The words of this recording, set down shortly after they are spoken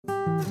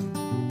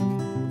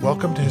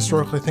Welcome to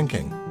Historically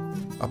Thinking,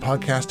 a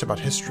podcast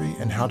about history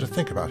and how to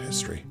think about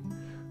history.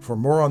 For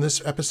more on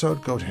this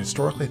episode, go to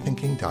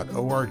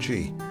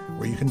historicallythinking.org,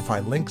 where you can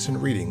find links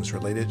and readings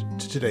related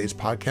to today's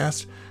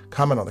podcast,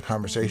 comment on the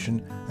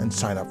conversation, and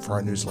sign up for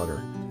our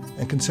newsletter.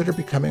 And consider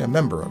becoming a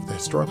member of the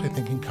Historically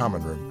Thinking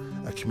Common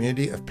Room, a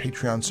community of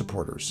Patreon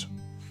supporters.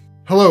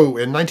 Hello,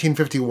 in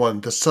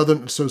 1951, the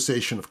Southern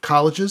Association of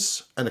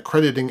Colleges, an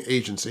accrediting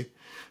agency,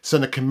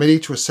 sent a committee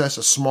to assess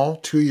a small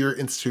two-year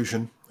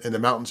institution in the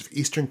mountains of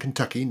eastern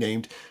Kentucky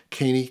named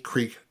Caney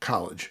Creek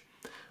College.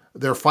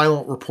 Their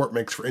final report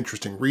makes for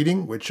interesting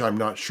reading, which I'm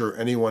not sure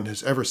anyone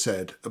has ever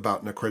said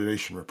about an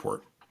accreditation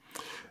report.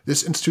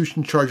 This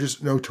institution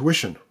charges no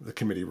tuition, the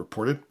committee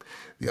reported.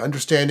 The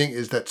understanding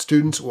is that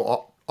students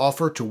will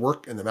offer to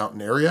work in the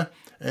mountain area,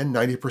 and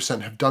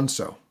 90% have done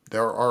so.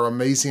 There are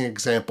amazing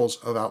examples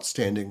of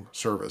outstanding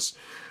service.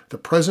 The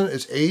president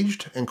is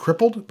aged and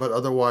crippled, but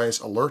otherwise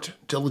alert,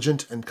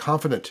 diligent, and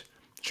confident.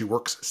 She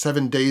works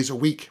 7 days a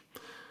week.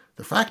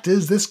 The fact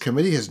is, this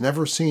committee has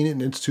never seen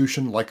an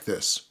institution like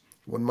this.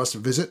 One must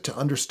visit to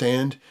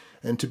understand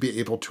and to be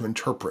able to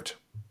interpret.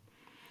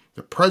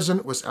 The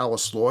president was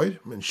Alice Lloyd,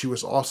 and she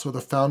was also the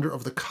founder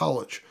of the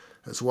college,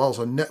 as well as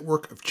a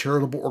network of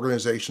charitable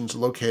organizations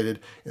located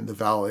in the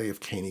valley of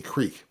Caney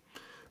Creek.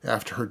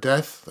 After her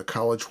death, the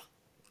college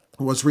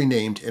was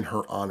renamed in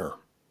her honor.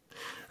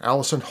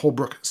 Allison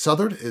Holbrook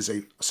Southard is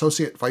an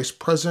Associate Vice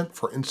President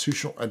for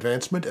Institutional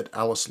Advancement at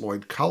Alice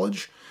Lloyd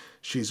College.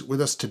 She's with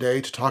us today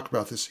to talk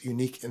about this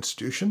unique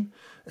institution,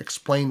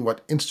 explain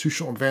what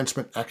institutional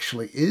advancement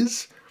actually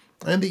is,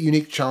 and the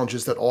unique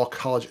challenges that all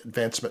college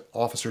advancement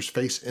officers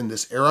face in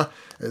this era,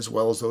 as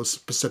well as those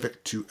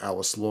specific to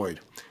Alice Lloyd.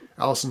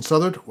 Allison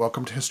Southard,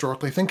 welcome to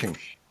Historically Thinking.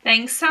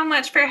 Thanks so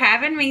much for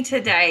having me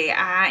today.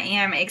 I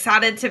am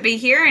excited to be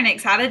here and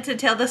excited to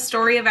tell the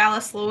story of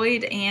Alice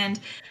Lloyd and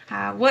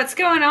what's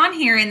going on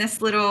here in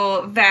this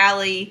little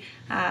valley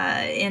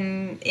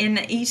in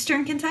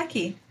eastern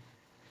Kentucky.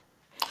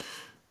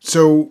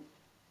 So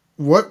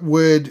what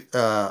would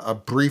a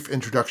brief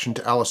introduction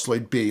to Alice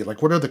Lloyd be?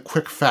 Like, what are the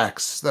quick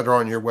facts that are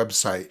on your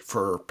website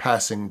for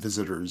passing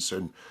visitors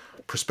and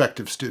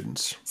prospective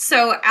students?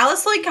 So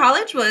Alice Lloyd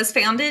College was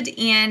founded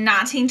in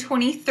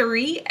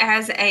 1923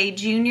 as a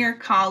junior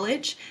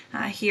college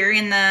here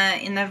in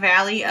the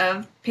valley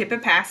of Pippa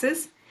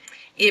Passes.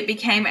 It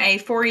became a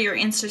four-year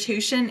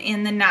institution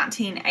in the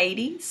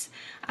 1980s.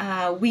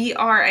 We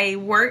are a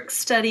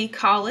work-study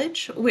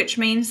college, which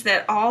means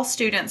that all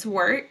students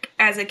work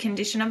as a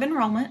condition of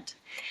enrollment,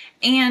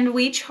 and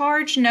we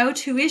charge no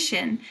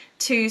tuition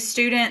to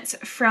students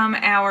from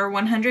our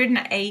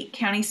 108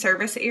 county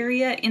service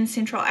area in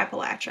Central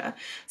Appalachia.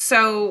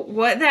 So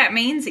what that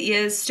means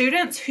is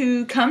students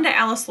who come to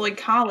Alice Lloyd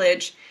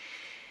College,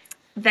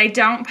 they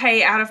don't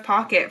pay out of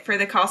pocket for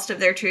the cost of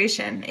their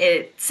tuition.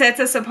 It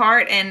sets us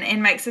apart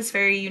and makes us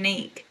very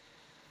unique.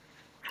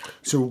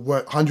 So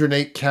what,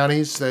 108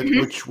 counties,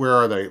 where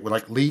are they?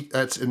 Like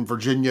that's in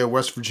Virginia,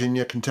 West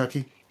Virginia,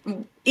 Kentucky?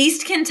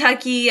 East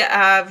Kentucky,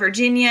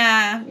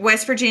 Virginia,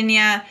 West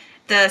Virginia,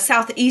 the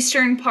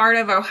southeastern part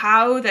of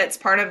Ohio that's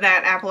part of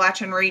that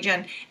Appalachian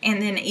region,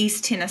 and then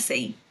East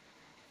Tennessee.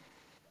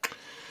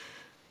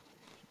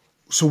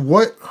 So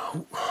what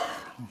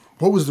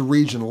was the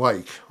region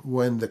like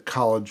when the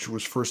college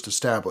was first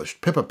established?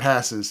 Pippa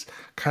Passes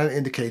kind of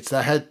indicates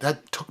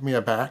that took me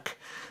aback.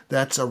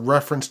 That's a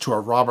reference to a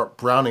Robert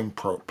Browning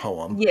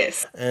poem.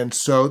 Yes. And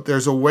so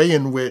there's a way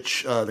in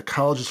which the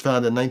college was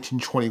founded in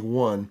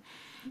 1921.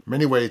 In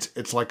many ways,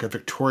 it's like a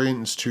Victorian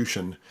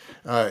institution.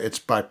 It's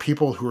by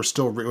people who are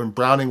still, when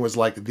Browning was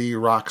like the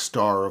rock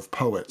star of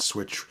poets,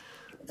 which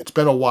it's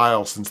been a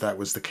while since that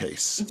was the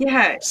case.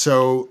 Yeah.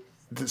 So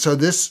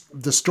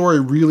the story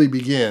really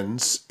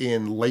begins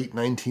in late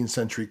 19th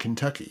century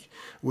Kentucky.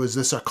 Was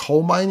this a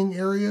coal mining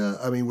area?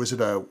 I mean, was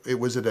it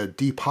a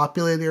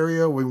depopulated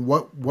area?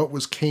 What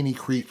was Caney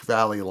Creek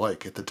Valley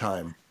like at the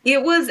time?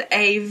 It was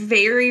a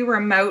very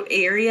remote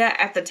area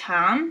at the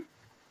time.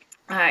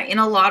 In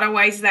a lot of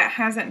ways, that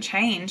hasn't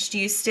changed.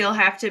 You still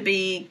have to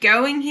be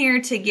going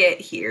here to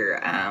get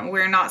here.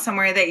 We're not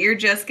somewhere that you're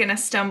just going to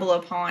stumble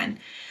upon.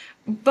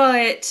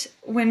 But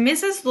when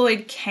Mrs.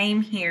 Lloyd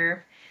came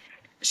here,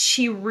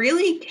 she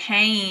really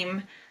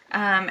came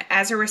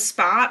as a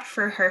respite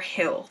for her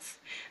health.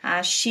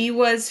 She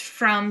was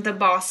from the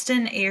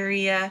Boston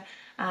area,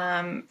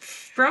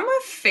 from a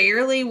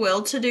fairly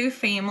well-to-do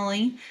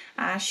family.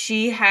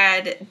 She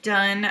had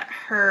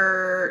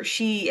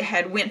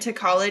went to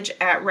college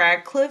at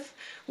Radcliffe,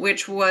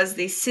 which was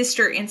the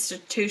sister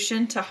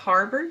institution to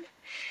Harvard.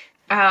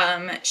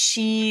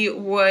 She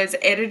was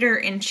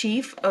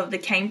editor-in-chief of the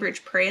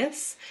Cambridge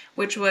Press,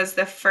 which was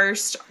the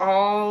first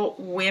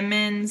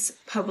all-women's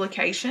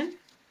publication.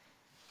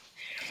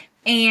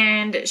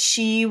 And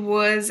she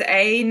was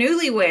a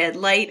newlywed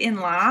late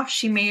in life.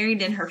 She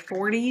married in her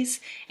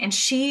 40s, and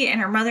she and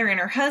her mother and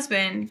her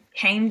husband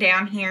came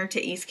down here to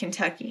East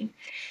Kentucky.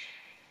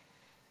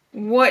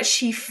 What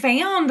she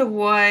found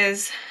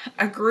was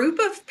a group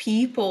of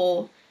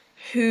people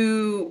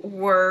who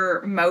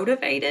were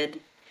motivated,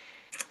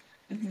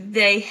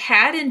 they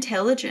had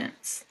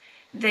intelligence.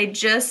 They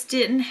just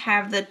didn't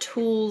have the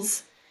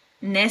tools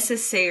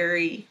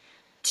necessary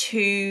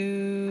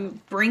to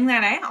bring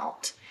that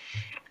out.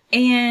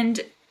 And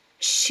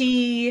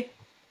she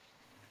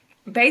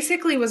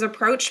basically was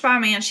approached by a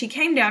man. She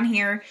came down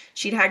here.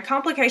 She'd had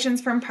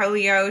complications from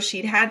polio.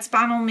 She'd had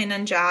spinal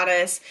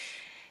meningitis.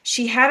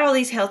 She had all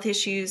these health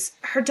issues.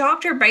 Her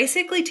doctor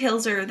basically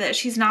tells her that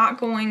she's not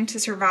going to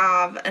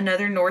survive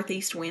another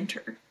Northeast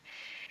winter.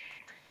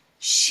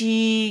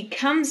 She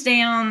comes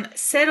down,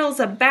 settles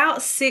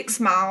about 6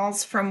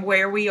 miles from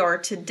where we are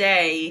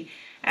today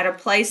at a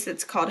place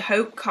that's called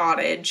Hope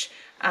Cottage.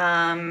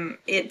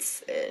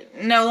 It's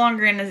no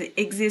longer in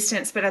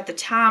existence, but at the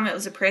time it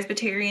was a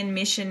Presbyterian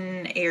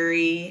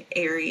missionary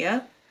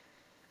area.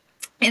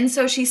 And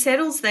so she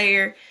settles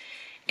there,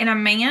 and a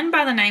man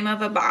by the name of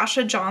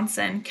Abasha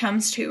Johnson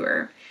comes to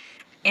her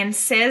and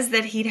says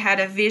that he'd had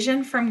a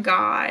vision from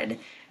God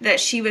that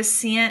she was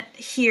sent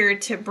here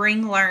to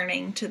bring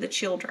learning to the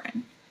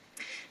children.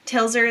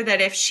 Tells her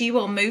that if she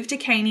will move to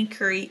Caney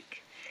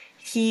Creek,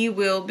 he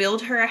will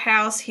build her a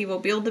house, he will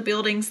build the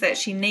buildings that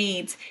she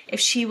needs if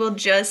she will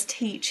just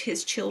teach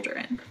his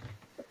children.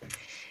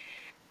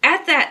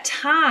 At that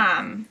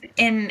time,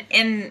 and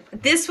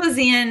this was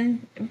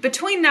in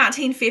between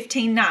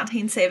 1915 and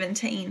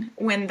 1917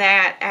 when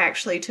that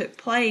actually took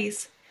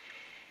place,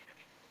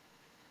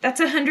 that's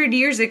 100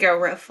 years ago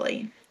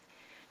roughly.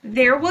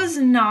 There was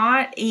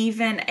not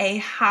even a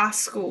high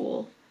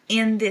school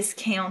in this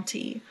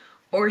county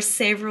or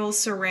several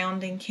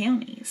surrounding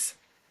counties.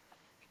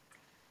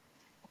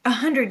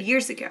 100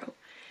 years ago.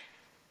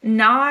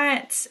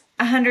 Not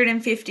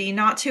 150,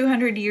 not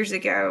 200 years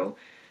ago,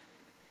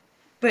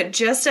 but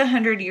just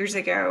 100 years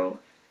ago,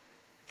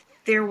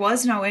 there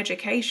was no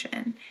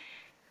education.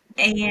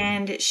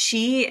 And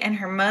she and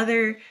her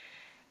mother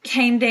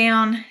came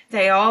down.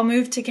 They all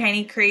moved to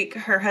Caney Creek.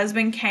 Her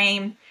husband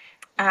came.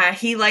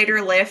 He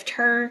later left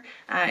her.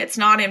 It's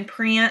not in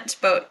print,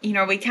 but,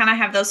 we kind of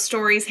have those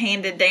stories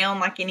handed down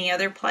like any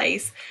other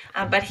place.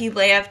 But he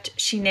left.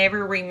 She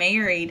never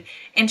remarried.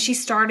 And she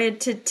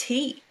started to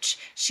teach.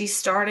 She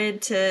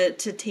started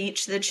to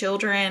teach the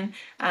children,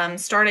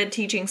 started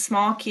teaching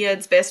small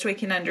kids, best we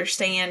can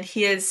understand.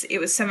 It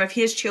was some of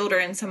his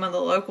children, some of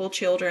the local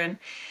children.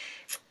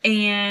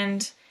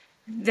 And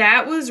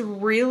that was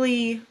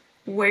really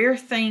where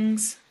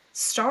things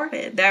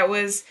started. That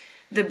was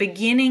the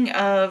beginning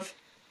of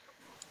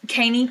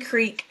Caney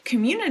Creek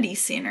Community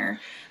Center,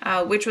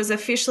 which was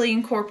officially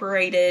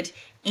incorporated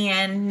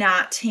in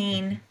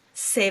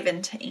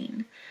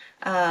 1917.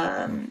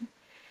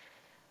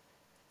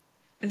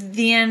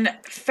 Then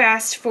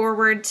fast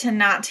forward to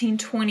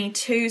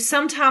 1922,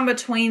 sometime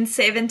between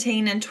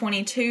 17 and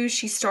 22,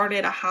 she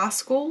started a high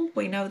school.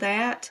 We know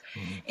that.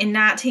 Mm-hmm. In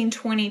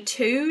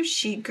 1922,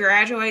 she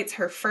graduates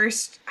her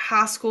first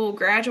high school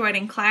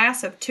graduating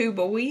class of 2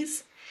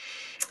 boys.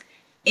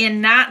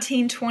 In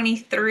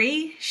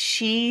 1923,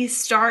 she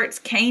starts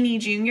Caney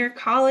Junior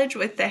College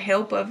with the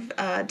help of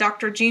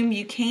Dr. June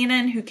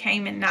Buchanan, who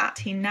came in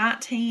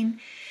 1919.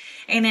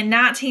 And in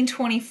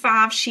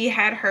 1925, she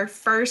had her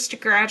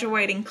first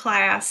graduating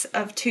class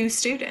of 2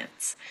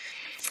 students.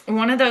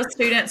 One of those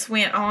students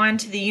went on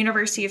to the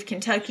University of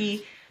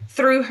Kentucky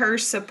through her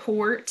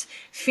support,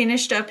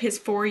 finished up his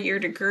 4-year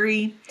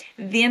degree,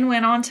 then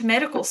went on to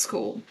medical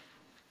school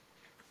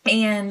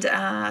and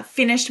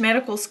finished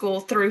medical school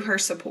through her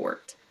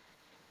support.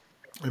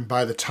 And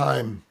by the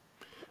time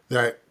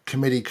that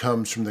committee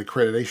comes from the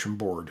accreditation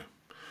board,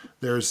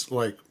 there's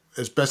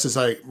as best as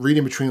I read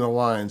in between the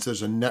lines,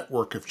 there's a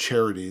network of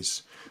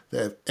charities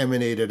that have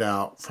emanated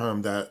out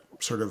from that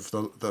sort of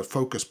the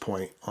focus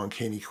point on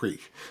Caney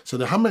Creek. So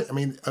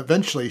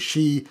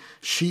eventually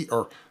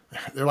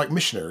they're like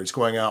missionaries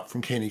going out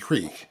from Caney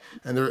Creek,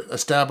 and they're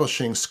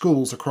establishing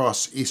schools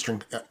across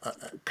eastern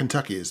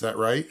Kentucky. Is that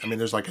right?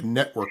 There's like a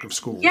network of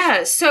schools.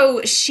 Yeah,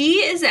 so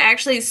she is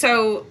actually,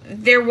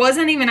 there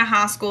wasn't even a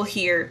high school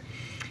here.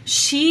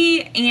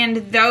 She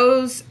and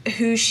those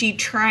who she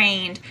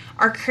trained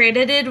are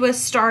credited with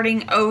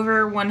starting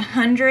over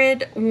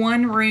 100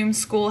 one-room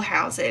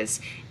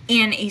schoolhouses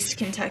in East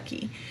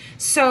Kentucky.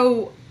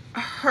 So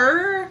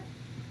her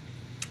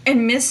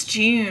and Miss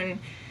June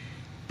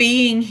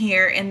being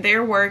here and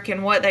their work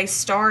and what they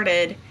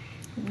started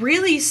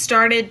really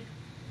started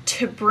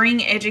to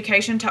bring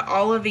education to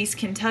all of East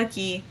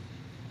Kentucky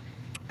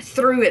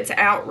through its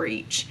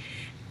outreach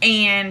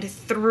and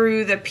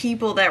through the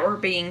people that were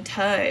being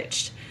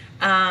touched.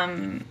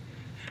 And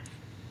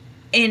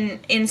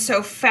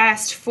so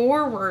fast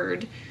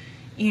forward,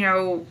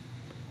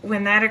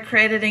 when that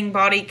accrediting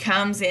body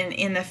comes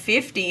in the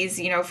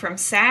 50s, from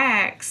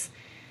SACS,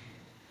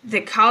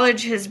 the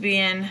college has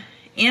been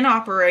in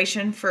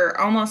operation for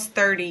almost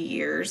 30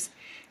 years.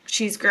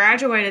 She's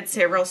graduated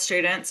several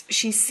students.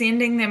 She's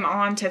sending them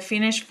on to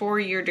finish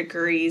 4-year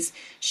degrees.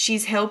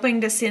 She's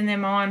helping to send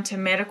them on to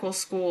medical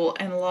school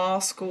and law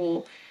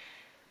school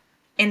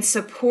and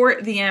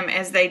support them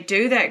as they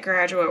do that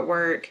graduate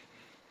work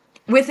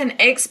with an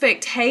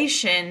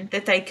expectation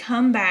that they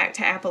come back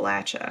to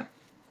Appalachia.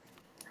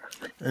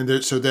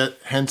 And so that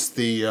hence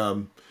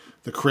the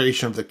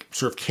creation of the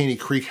sort of Caney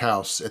Creek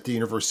House at the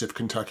University of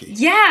Kentucky.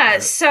 Yeah,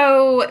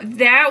 so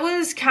that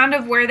was kind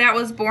of where that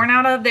was born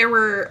out of. There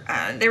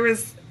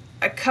was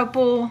a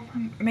couple,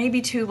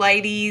 maybe two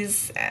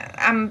ladies.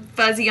 I'm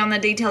fuzzy on the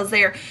details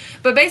there,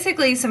 but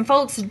basically, some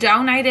folks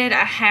donated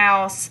a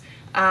house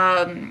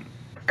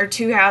or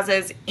two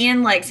houses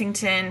in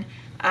Lexington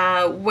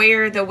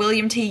where the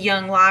William T.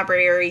 Young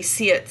Library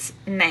sits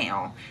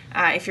now.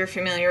 If you're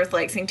familiar with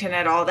Lexington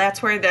at all,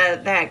 that's where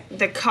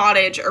the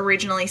cottage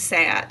originally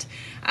sat.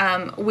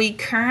 We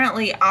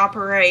currently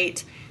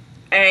operate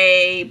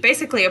a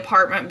basically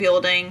apartment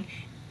building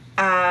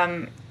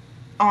on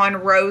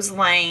Rose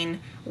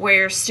Lane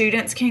where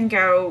students can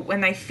go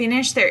when they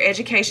finish their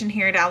education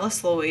here at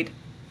Alice Lloyd.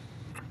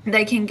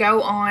 They can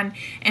go on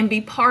and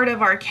be part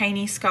of our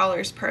Caney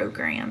Scholars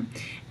Program.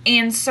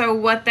 And so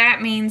what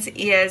that means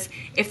is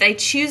if they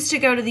choose to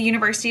go to the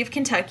University of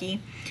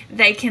Kentucky,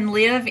 they can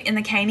live in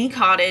the Caney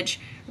Cottage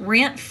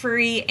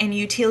rent-free and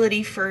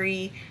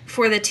utility-free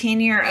for the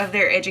tenure of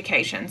their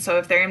education. So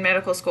if they're in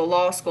medical school,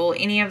 law school,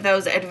 any of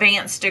those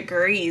advanced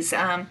degrees,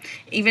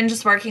 even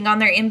just working on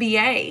their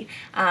MBA,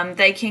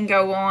 they can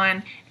go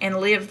on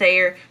and live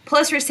there,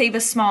 plus receive a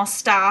small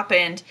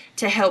stipend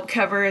to help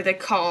cover the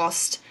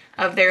cost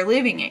of their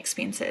living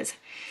expenses.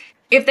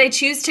 If they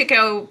choose to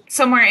go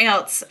somewhere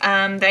else,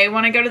 they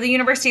want to go to the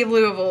University of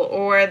Louisville,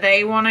 or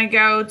they want to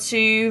go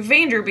to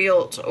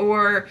Vanderbilt,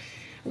 or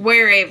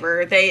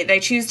wherever they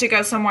choose to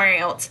go somewhere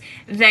else,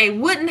 they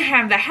wouldn't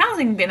have the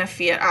housing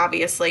benefit,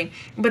 obviously,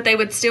 but they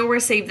would still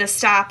receive the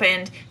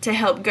stipend to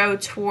help go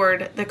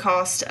toward the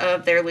cost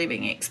of their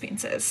living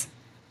expenses.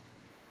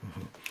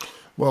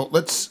 Well,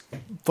 let's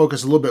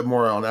focus a little bit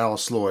more on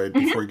Alice Lloyd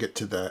before we get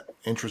to that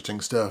interesting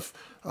stuff.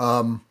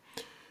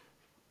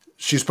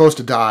 She's supposed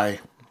to die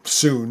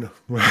soon,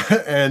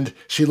 and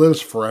she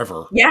lives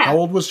forever. Yeah. How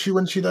old was she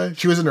when she died?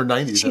 She was in her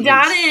 90s. She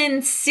died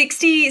in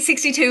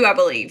 62, I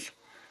believe.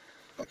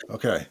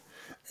 Okay.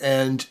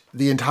 And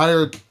the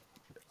entire,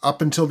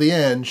 up until the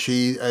end,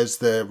 she, as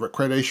the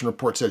accreditation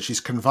report said,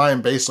 she's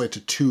confined basically to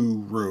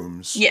 2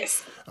 rooms.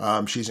 Yes.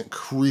 She's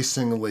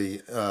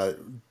increasingly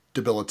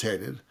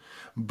debilitated,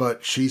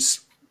 but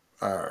she's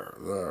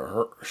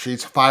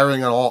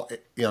firing on all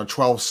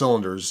 12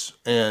 cylinders,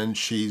 and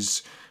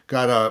she's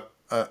got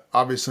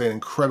obviously an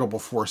incredible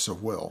force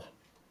of will.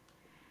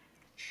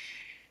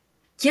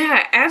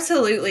 Yeah,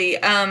 absolutely.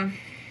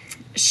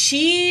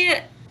 She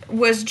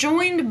was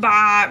joined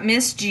by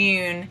Miss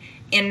June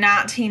in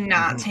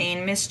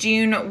 1919. Miss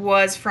June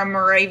was from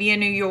Moravia,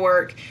 New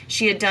York.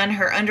 She had done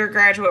her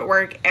undergraduate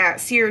work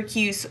at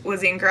Syracuse,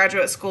 was in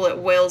graduate school at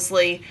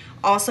Wellesley,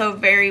 also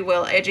very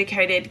well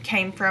educated,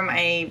 came from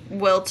a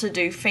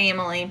well-to-do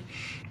family.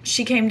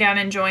 She came down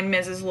and joined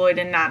Mrs. Lloyd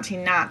in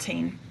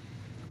 1919.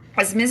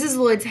 As Mrs.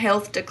 Lloyd's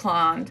health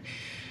declined,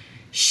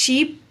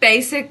 she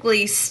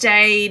basically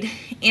stayed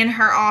in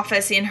her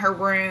office, in her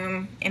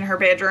room, in her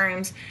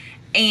bedrooms,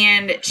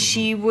 and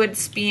she would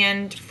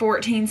spend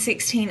 14,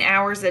 16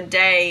 hours a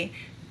day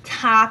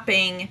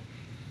typing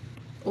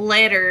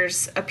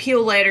letters,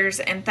 appeal letters,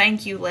 and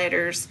thank you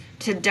letters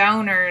to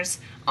donors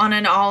on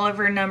an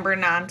Oliver No.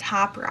 9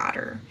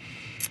 typewriter.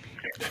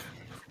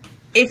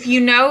 If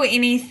you know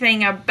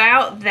anything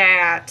about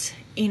that,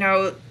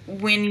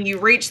 when you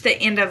reach the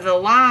end of the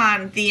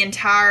line, the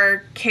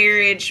entire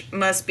carriage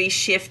must be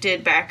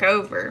shifted back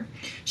over.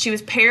 She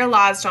was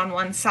paralyzed on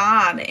one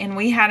side, and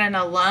we had an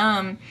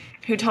alum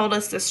who told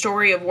us the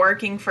story of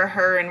working for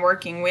her and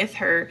working with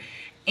her,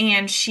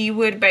 and she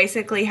would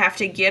basically have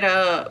to get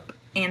up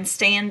and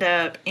stand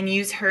up and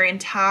use her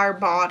entire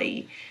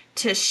body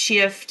to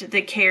shift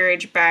the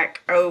carriage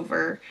back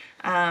over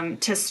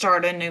to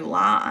start a new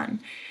line.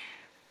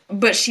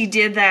 But she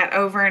did that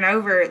over and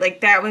over. Like,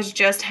 that was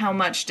just how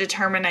much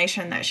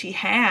determination that she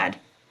had.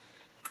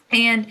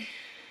 And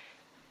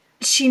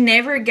she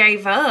never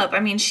gave up.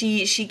 I mean,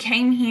 she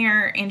came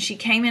here and she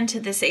came into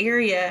this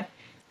area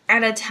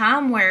at a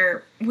time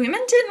where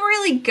women didn't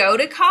really go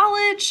to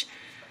college.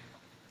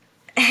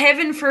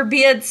 Heaven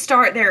forbid,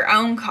 start their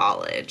own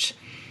college.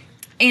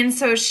 And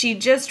so she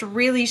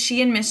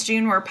and Miss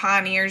June were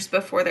pioneers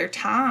before their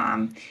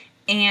time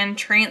and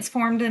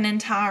transformed an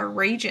entire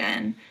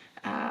region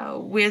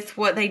with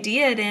what they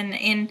did.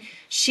 And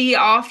she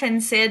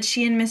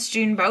and Miss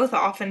June both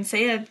often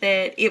said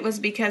that it was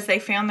because they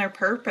found their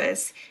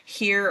purpose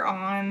here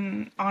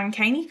on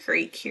Caney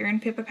Creek, here in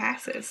Pippa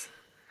Passes.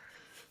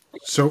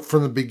 So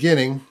from the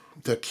beginning,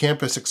 the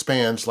campus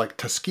expands like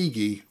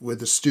Tuskegee with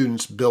the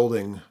students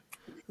building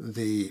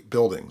the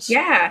buildings.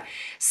 Yeah.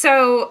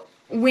 So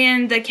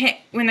when the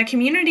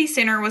community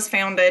center was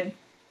founded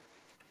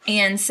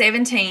in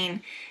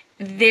 17,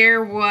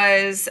 there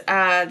was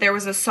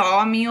a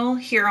sawmill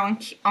here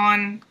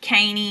on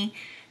Caney.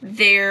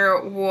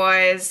 There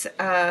was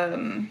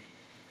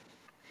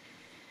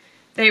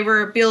they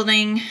were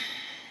building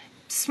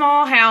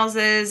small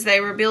houses.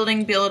 They were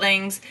building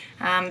buildings.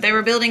 They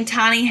were building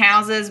tiny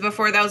houses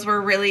before those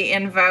were really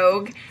in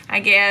vogue, I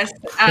guess.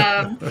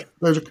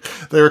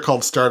 They were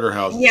called starter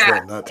houses Yeah,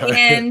 then, that time.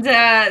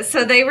 and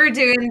so they were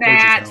doing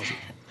that. Houses.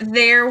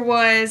 There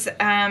was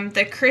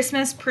the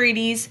Christmas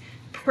Pretties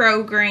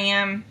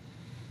program,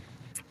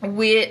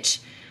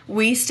 which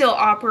we still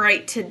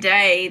operate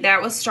today.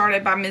 That was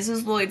started by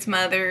Mrs. Lloyd's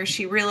mother.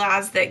 She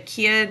realized that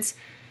kids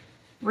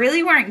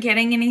really weren't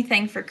getting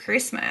anything for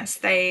Christmas.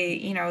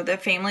 The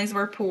families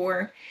were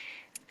poor.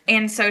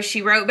 And so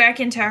she wrote back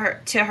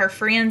to her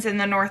friends in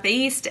the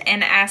Northeast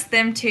and asked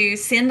them to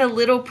send a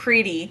little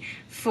pretty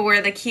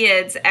for the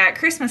kids at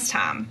Christmas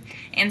time.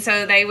 And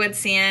so they would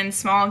send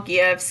small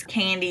gifts,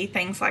 candy,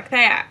 things like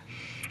that.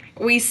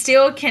 We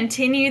still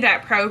continue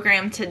that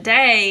program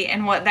today,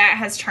 and what that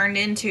has turned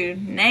into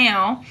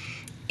now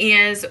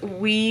is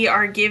we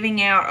are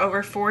giving out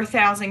over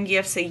 4,000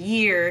 gifts a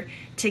year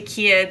to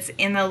kids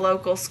in the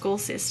local school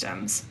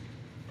systems.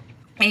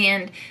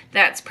 And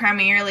that's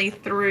primarily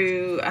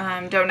through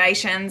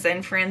donations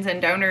and friends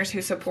and donors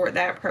who support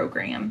that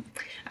program.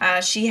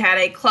 She had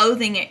a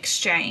clothing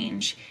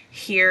exchange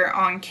here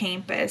on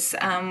campus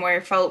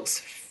where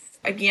folks,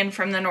 again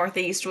from the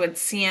Northeast, would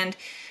send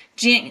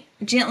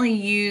gently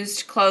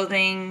used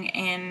clothing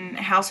and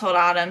household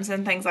items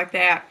and things like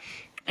that,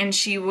 and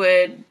she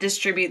would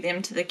distribute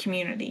them to the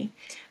community.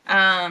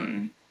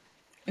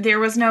 There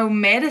was no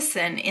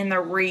medicine in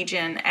the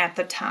region at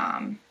the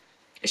time.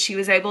 She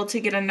was able to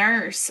get a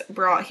nurse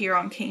brought here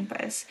on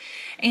campus.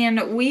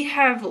 And we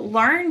have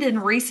learned in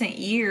recent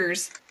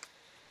years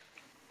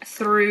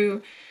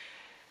through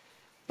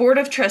Board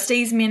of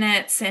Trustees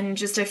minutes and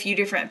just a few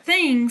different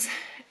things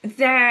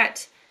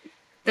that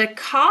the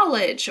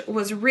college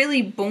was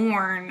really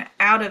born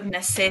out of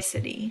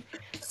necessity.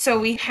 So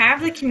we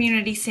have the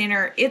community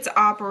center, it's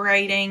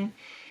operating,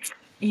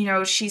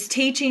 she's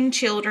teaching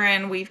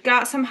children, we've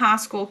got some high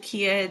school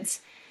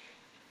kids,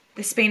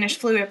 the Spanish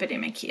flu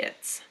epidemic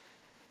hits.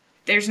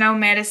 There's no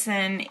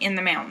medicine in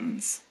the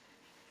mountains.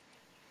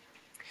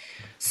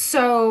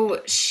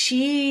 So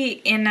she,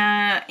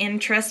 in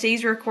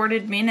trustees'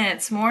 recorded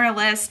minutes, more or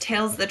less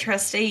tells the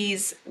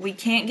trustees, we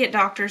can't get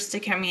doctors to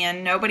come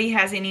in. Nobody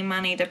has any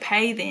money to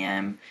pay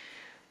them.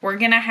 We're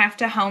going to have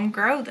to home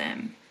grow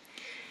them.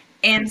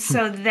 And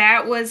so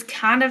that was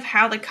kind of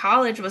how the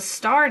college was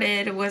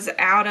started, was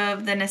out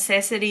of the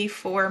necessity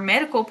for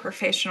medical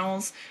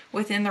professionals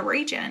within the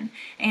region.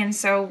 And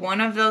so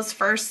one of those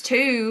first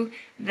two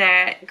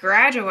that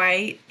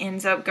graduate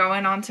ends up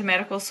going on to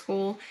medical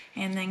school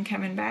and then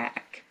coming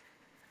back.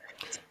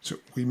 So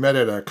we met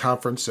at a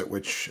conference at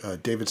which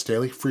David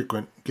Staley,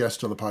 frequent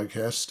guest on the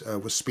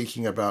podcast, was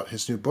speaking about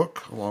his new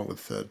book, along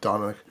with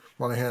Donna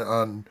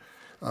Monahan,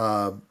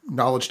 on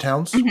knowledge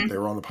towns. Mm-hmm. They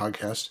were on the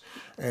podcast.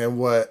 And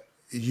what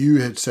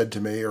you had said to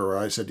me, or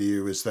I said to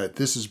you, is that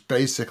this is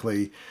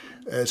basically,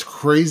 as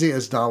crazy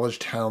as knowledge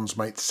towns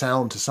might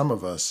sound to some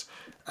of us,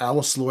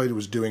 Alice Lloyd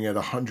was doing it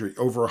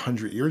over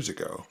 100 years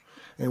ago,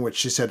 in which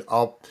she said,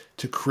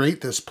 to create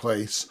this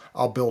place,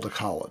 I'll build a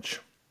college,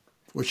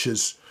 which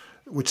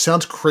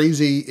sounds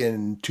crazy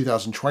in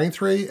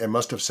 2023 and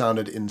must have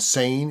sounded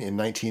insane in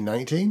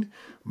 1919,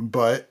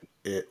 but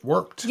it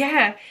worked.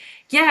 Yeah.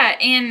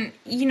 And,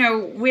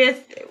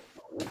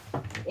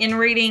 in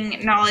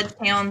reading knowledge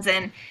towns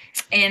and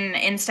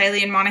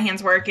Staley and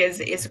Monahan's work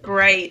is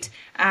great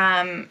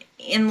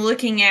in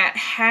looking at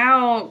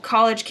how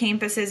college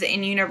campuses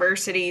and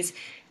universities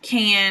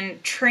can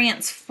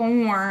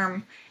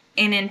transform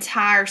an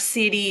entire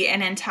city,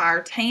 an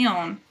entire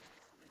town,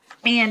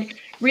 and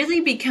really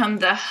become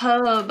the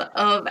hub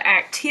of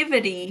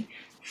activity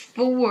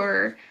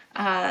for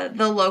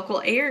the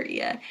local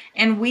area.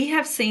 And we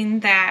have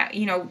seen that,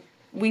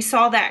 we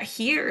saw that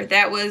here.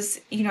 That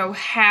was,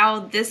 how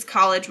this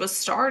college was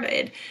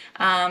started,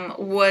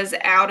 was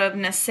out of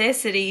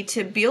necessity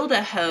to build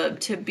a hub,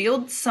 to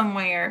build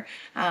somewhere,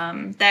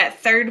 that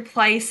third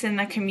place in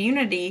the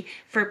community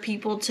for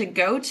people to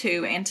go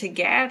to and to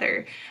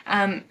gather.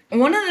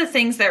 One of the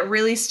things that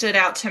really stood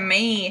out to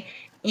me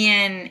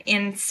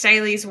in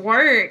Staley's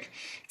work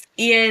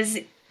is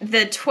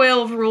the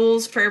 12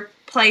 rules for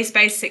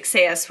place-based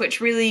success, which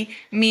really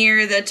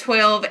mirror the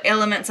 12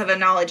 elements of a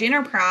knowledge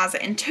enterprise.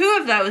 And two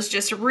of those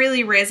just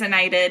really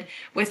resonated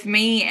with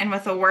me and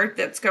with the work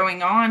that's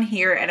going on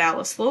here at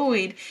Alice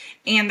Lloyd.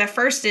 And the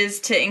first is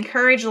to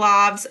encourage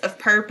lives of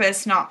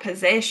purpose, not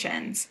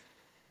possessions.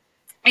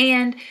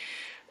 And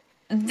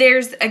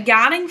there's a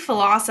guiding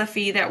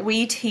philosophy that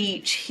we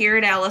teach here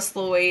at Alice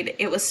Lloyd.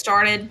 It was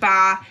started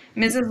by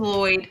Mrs.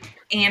 Lloyd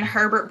and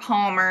Herbert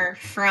Palmer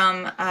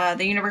from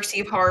the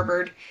University of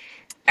Harvard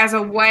as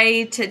a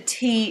way to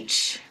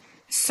teach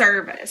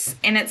service.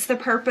 And it's the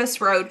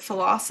Purpose Road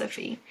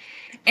philosophy.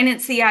 And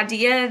it's the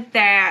idea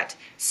that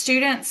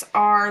students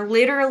are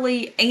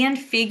literally and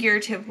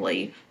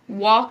figuratively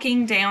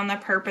walking down the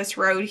purpose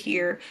road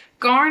here,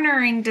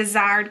 garnering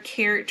desired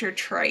character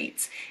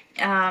traits,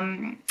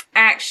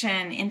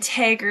 action,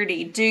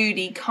 integrity,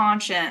 duty,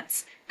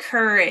 conscience,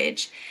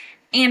 courage.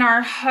 And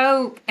our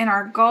hope and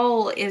our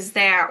goal is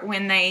that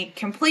when they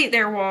complete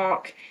their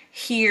walk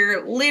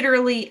here,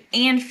 literally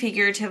and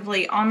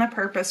figuratively on the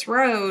Purpose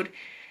Road,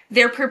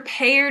 they're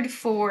prepared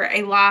for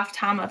a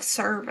lifetime of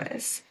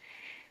service.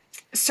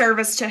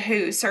 Service to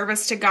who?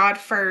 Service to God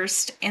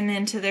first, and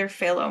then to their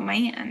fellow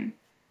man.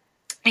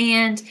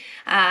 And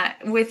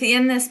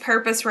within this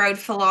Purpose Road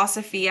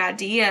philosophy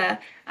idea,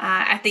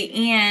 at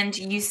the end,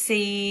 you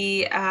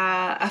see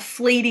a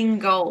fleeting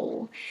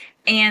goal.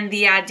 And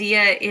the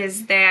idea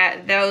is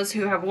that those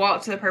who have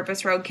walked the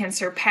Purpose Road can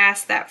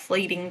surpass that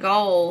fleeting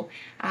goal,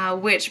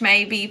 which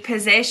may be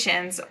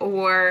possessions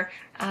or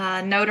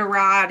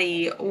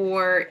notoriety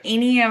or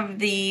any of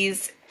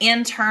these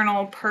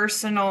internal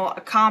personal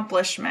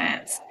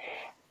accomplishments,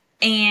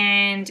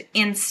 and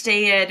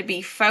instead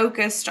be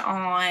focused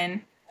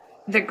on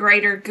the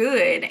greater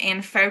good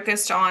and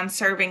focused on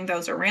serving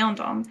those around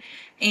them.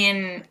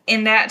 And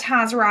that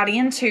ties right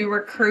into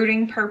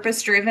recruiting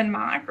purpose-driven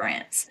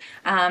migrants.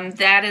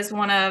 That is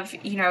one of,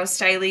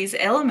 Staley's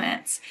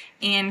elements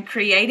in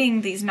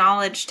creating these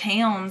knowledge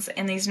towns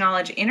and these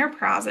knowledge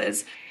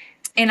enterprises.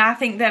 And I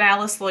think that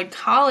Alice Lloyd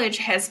College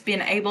has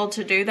been able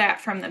to do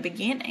that from the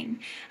beginning.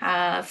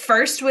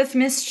 First with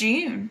Miss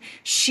June.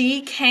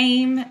 She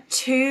came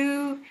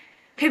to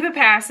Pippa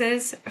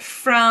Passes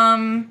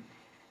from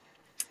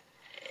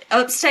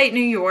upstate New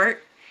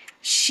York.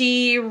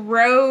 She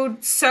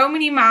rode so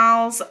many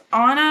miles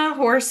on a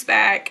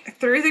horseback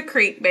through the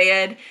creek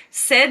bed,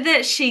 said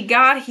that she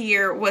got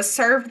here, was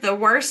served the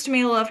worst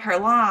meal of her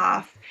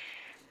life,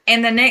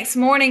 and the next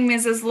morning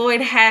Mrs. Lloyd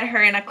had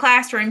her in a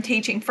classroom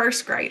teaching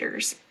first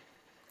graders.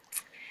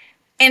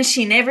 And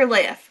she never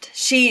left.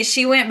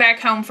 She went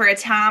back home for a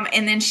time,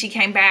 and then she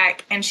came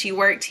back and she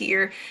worked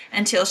here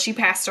until she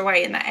passed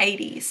away in the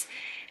 80s.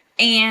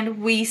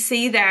 And we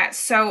see that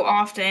so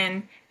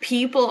often.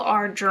 People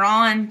are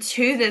drawn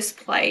to this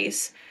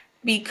place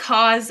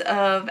because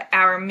of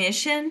our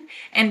mission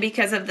and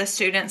because of the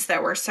students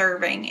that we're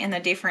serving and the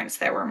difference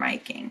that we're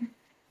making.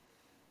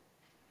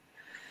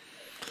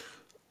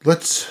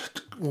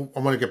 I'm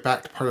going to get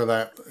back to part of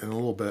that in a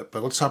little bit,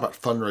 but let's talk about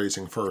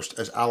fundraising first,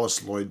 as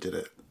Alice Lloyd did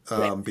it.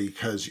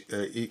 Because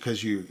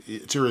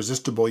it's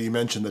irresistible. You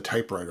mentioned the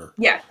typewriter.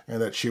 Yeah.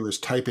 And that she was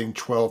typing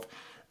 12.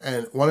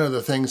 And one of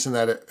the things in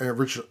that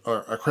original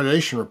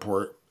accreditation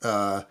report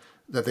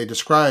that they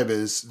describe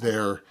is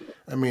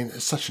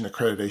it's such an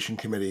accreditation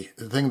committee.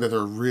 The thing that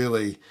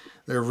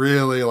they're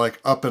really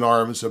like up in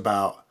arms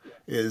about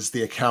is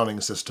the accounting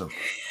system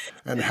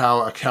and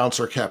how accounts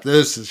are kept.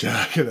 This is,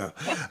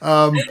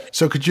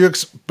 so could you,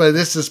 but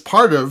this is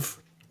part of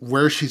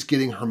where she's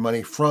getting her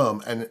money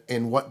from and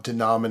in what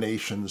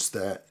denominations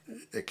that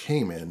it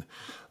came in.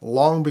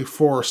 Long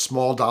before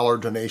small dollar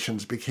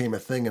donations became a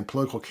thing in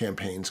political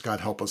campaigns, God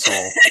help us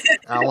all,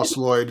 Alice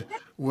Lloyd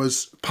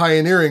was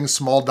pioneering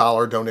small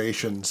dollar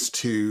donations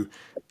to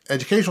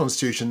educational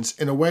institutions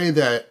in a way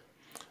that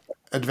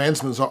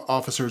advancement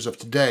officers of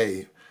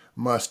today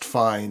must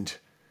find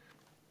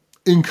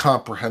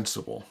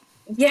incomprehensible.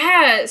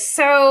 Yeah,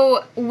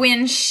 so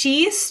when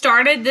she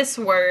started this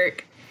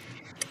work,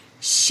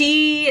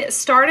 she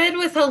started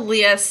with a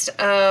list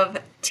of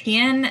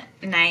 40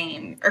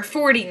 names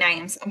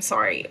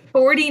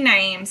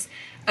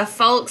of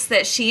folks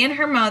that she and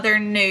her mother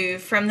knew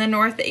from the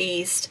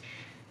Northeast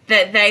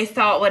that they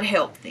thought would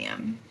help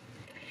them.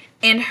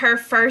 And her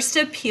first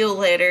appeal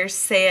letter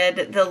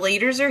said, "The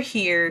leaders are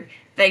here,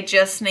 they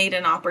just need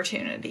an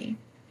opportunity."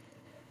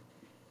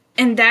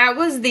 And that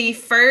was the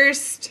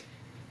first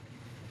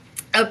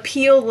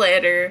appeal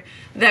letter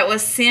that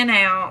was sent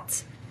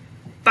out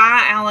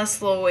by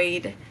Alice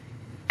Lloyd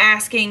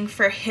asking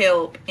for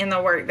help in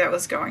the work that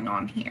was going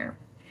on here.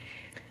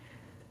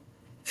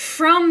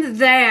 From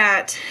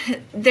that,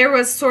 there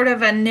was sort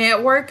of a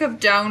network of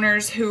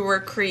donors who were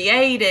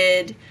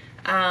created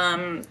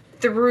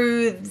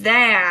through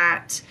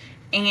that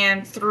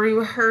and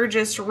through her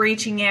just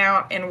reaching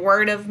out and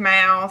word of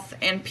mouth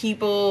and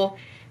people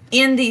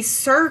in these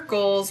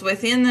circles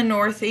within the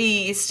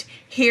Northeast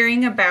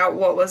hearing about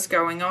what was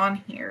going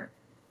on here.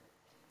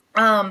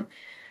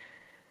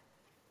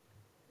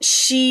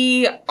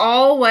 She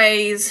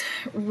always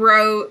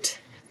wrote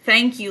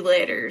thank you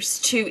letters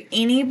to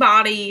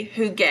anybody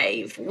who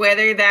gave,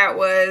 whether that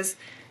was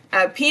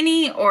a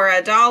penny or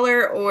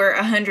 $1 or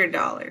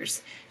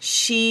 $100.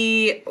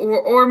 She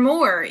or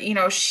more,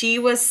 she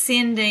was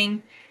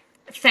sending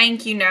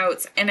thank you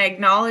notes and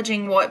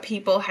acknowledging what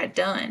people had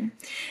done.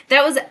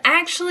 That was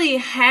actually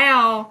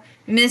how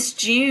Miss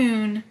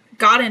June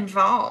got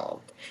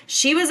involved.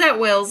 She was at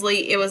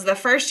Wellesley. It was the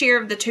first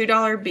year of the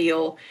 $2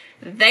 bill.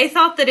 They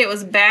thought that it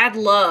was bad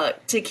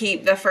luck to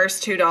keep the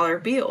first $2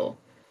 bill.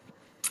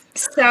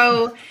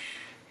 So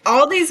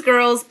all these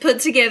girls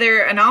put together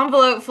an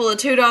envelope full of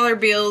 $2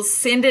 bills,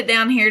 send it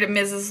down here to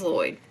Mrs.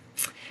 Lloyd.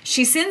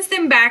 She sends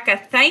them back a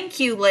thank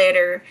you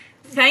letter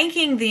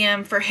thanking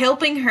them for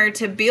helping her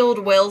to build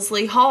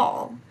Wellesley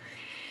Hall.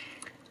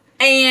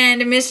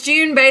 And Miss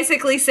June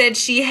basically said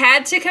she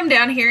had to come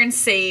down here and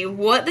see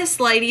what this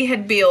lady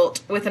had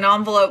built with an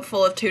envelope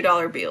full of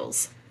 $2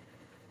 bills.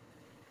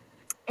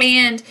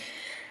 And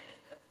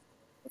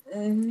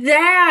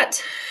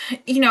that,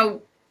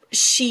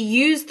 she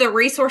used the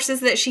resources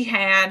that she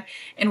had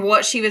and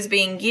what she was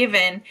being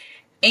given.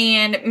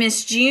 And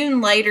Miss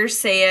June later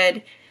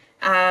said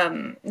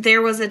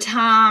there was a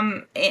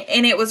time,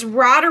 and it was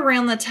right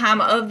around the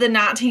time of the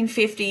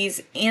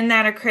 1950s in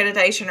that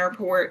accreditation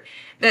report,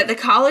 that the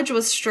college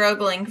was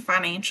struggling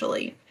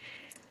financially.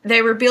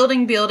 They were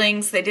building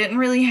buildings. They didn't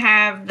really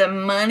have the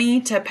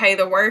money to pay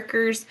the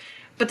workers,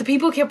 but the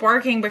people kept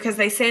working because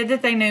they said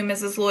that they knew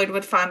Mrs. Lloyd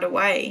would find a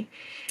way.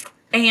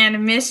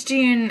 And Miss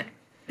June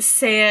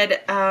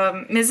said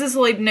Mrs.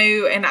 Lloyd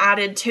knew, and I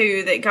did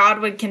too, that God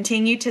would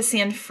continue to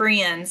send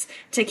friends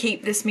to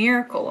keep this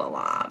miracle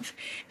alive.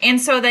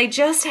 And so they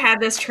just had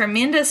this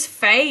tremendous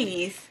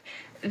faith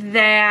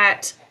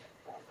that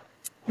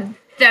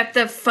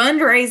the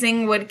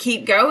fundraising would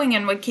keep going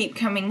and would keep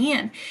coming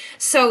in.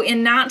 So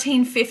in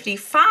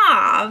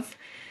 1955,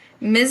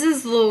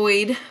 Mrs.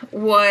 Lloyd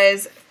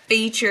was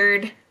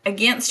featured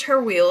against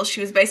her will. She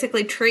was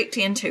basically tricked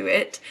into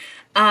it.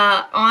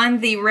 On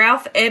the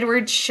Ralph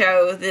Edwards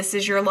show, This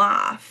Is Your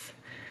Life.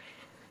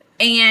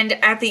 And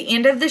at the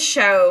end of the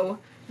show,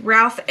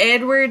 Ralph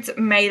Edwards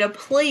made a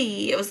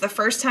plea. It was the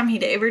first time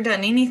he'd ever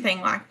done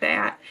anything like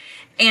that.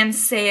 And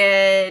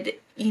said,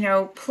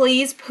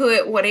 please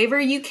put whatever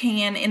you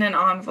can in an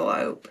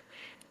envelope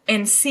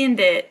and send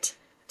it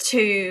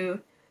to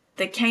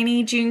the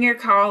Caney Junior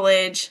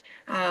College,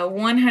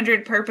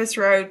 100 Purpose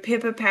Road,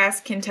 Pippa Pass,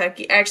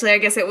 Kentucky. Actually, I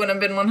guess it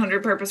wouldn't have been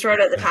 100 Purpose Road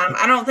at the time.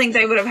 I don't think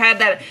they would have had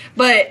that.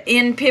 But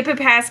in Pippa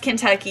Pass,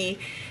 Kentucky,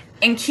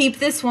 and keep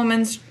this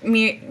woman's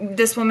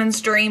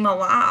dream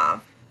alive.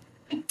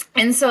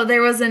 And so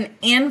there was an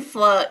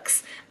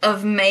influx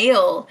of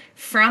mail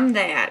from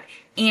that,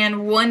 and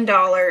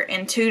 $1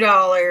 and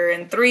 $2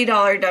 and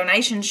 $3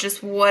 donations,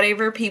 just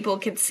whatever people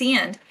could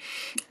send.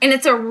 And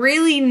it's a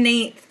really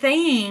neat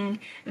thing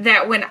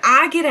that when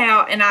I get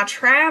out and I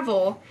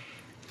travel,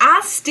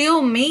 I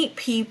still meet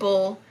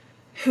people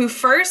who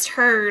first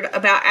heard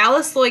about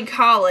Alice Lloyd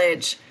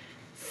College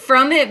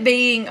from it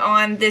being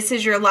on This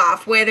Is Your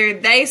Life, whether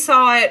they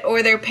saw it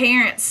or their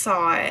parents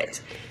saw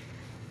it,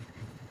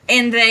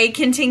 and they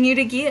continue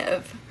to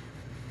give.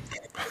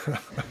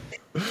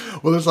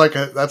 Well, that's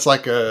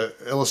like a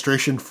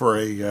illustration for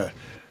a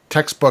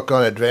textbook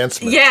on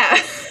advancement.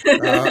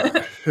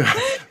 Yeah.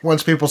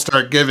 Once people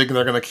start giving,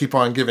 they're going to keep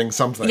on giving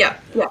something. Yeah.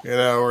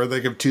 Or they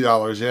give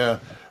 $2. Yeah.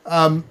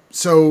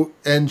 So,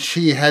 and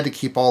she had to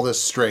keep all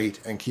this straight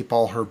and keep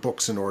all her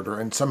books in order,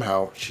 and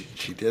somehow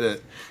she did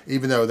it,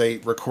 even though they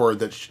record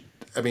that.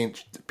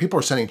 People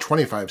are sending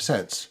 25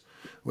 cents,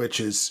 which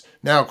is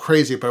now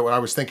crazy. But what I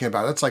was thinking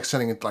about, that's like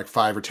sending it like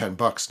 $5 or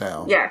 $10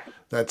 now. Yeah.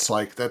 That's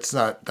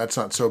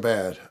not so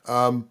bad.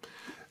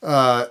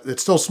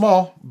 It's still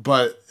small,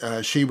 but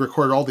she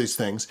recorded all these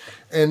things,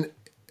 and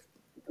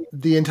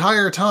the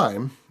entire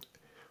time,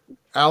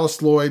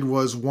 Alice Lloyd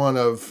was one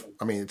of,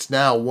 it's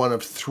now one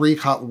of three,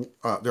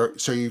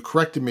 so you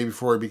corrected me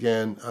before we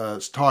began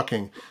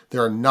talking.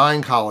 There are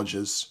 9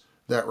 colleges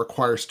that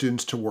require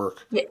students to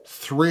work. Yeah.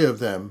 3 of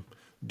them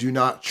do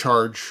not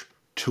charge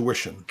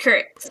tuition.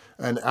 Correct.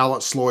 And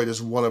Alice Lloyd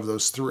is one of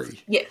those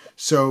 3. Yeah.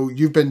 So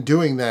you've been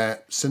doing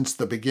that since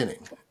the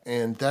beginning.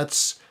 And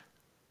that's,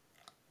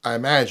 I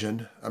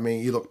imagine,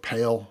 you look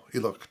pale, you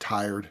look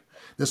tired.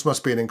 This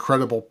must be an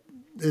incredible,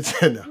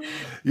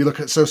 you look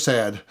so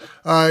sad.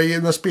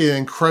 It must be an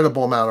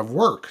incredible amount of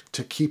work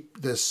to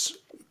keep this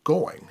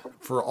going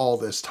for all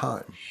this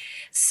time.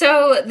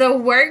 So the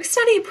work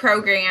study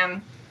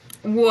program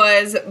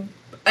was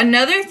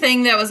another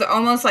thing that was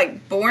almost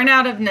like born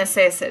out of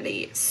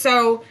necessity.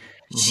 So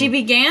she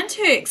began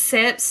to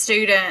accept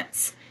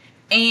students,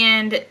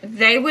 and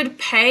they would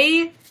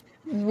pay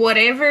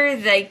whatever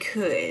they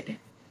could.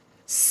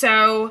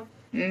 So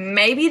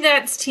maybe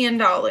that's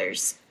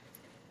 $10.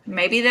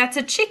 Maybe that's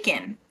a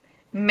chicken.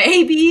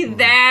 Maybe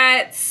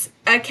that's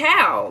a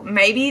cow.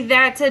 Maybe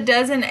that's a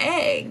dozen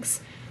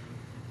eggs.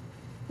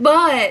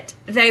 But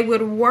they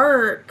would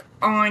work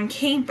on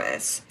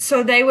campus.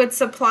 So they would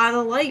supply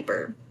the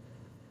labor.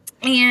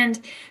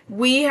 And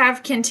we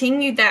have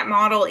continued that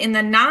model. In the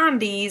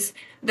 90s,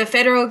 the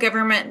federal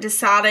government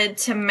decided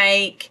to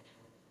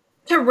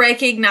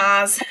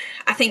recognize,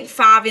 I think,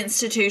 5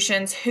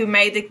 institutions who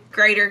made the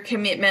greater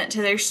commitment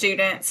to their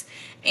students,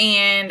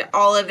 and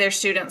all of their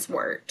students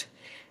worked.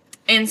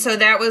 And so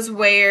that was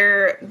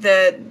where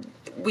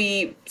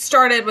we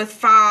started with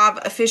 5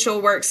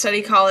 official work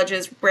study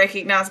colleges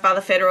recognized by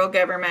the federal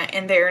government,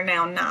 and there are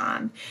now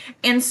 9.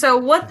 And so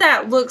what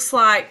that looked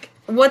like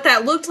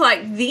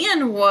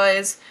then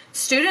was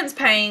students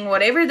paying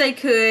whatever they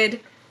could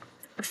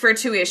for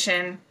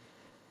tuition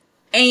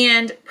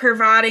and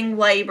providing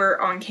labor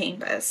on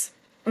campus.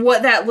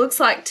 What that looks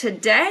like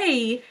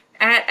today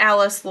at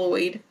Alice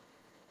Lloyd,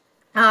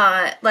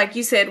 like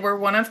you said, we're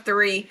one of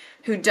 3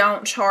 who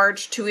don't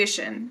charge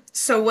tuition.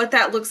 So what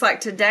that looks like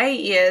today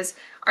is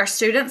our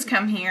students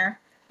come here,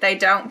 they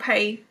don't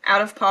pay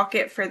out of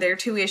pocket for their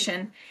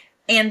tuition,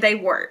 and they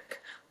work.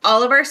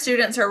 All of our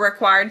students are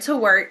required to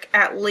work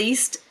at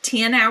least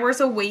 10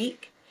 hours a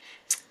week.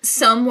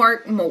 Some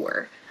work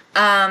more.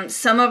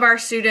 Some of our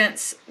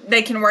students,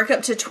 they can work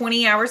up to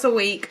 20 hours a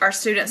week. Our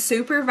student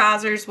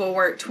supervisors will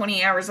work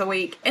 20 hours a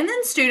week. And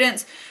then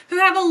students who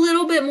have a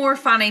little bit more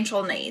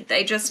financial need,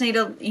 they just need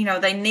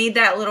they need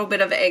that little bit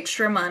of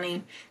extra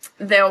money,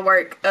 they'll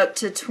work up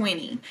to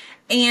 20.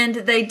 And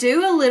they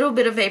do a little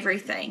bit of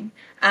everything.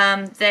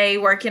 They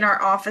work in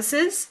our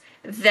offices.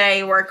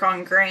 They work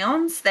on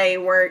grounds. They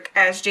work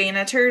as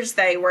janitors.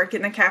 They work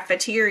in the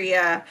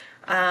cafeteria.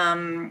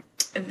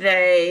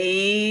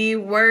 They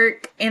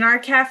work in our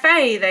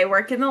cafe. They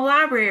work in the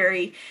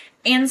library.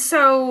 And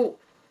so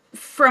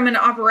from an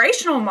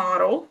operational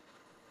model,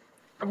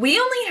 we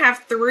only have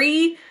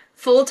 3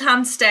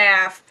 full-time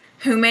staff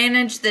who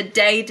manage the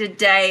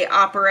day-to-day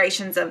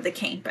operations of the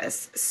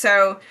campus.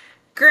 So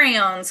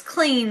grounds,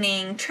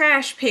 cleaning,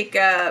 trash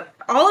pickup,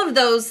 all of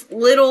those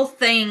little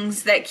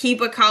things that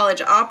keep a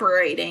college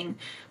operating.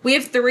 We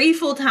have 3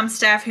 full-time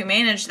staff who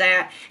manage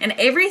that, and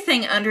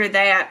everything under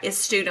that is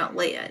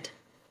student-led.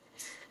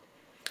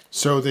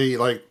 So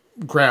the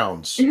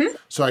grounds. Mm-hmm.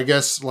 So I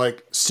guess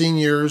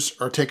seniors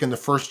are taking the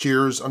first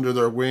years under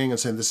their wing and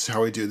saying, this is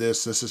how we do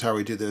this. This is how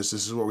we do this.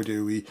 This is what we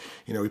do. We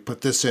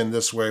put this in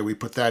this way. We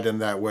put that in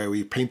that way.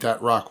 We paint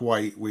that rock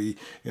white. We,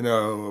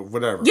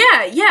 whatever.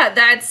 Yeah.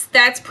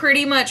 That's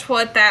pretty much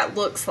what that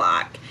looks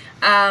like.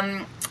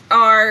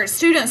 Our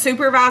student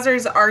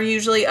supervisors are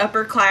usually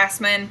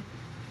upperclassmen.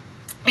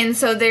 And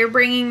so they're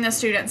bringing the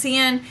students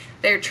in,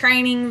 they're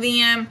training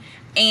them,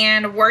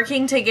 and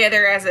working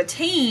together as a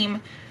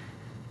team,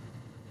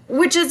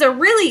 which is a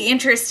really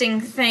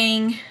interesting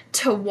thing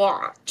to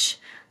watch.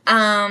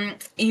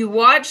 You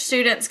watch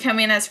students come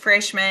in as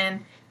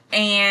freshmen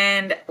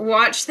and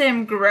watch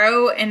them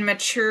grow and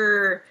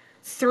mature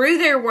through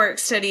their work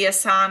study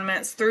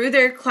assignments, through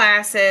their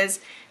classes,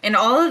 and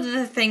all of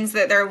the things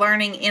that they're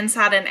learning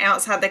inside and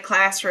outside the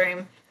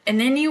classroom. And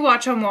then you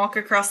watch them walk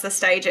across the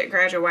stage at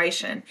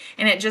graduation.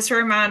 And it just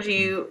reminds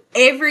you,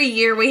 every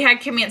year, we had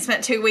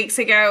commencement 2 weeks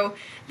ago.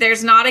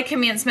 There's not a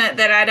commencement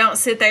that I don't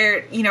sit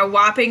there,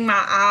 wiping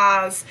my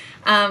eyes,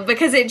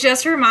 because it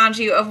just reminds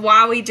you of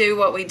why we do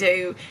what we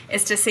do,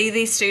 is to see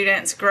these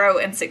students grow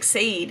and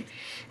succeed.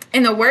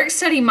 And the work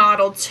study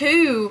model,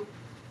 too,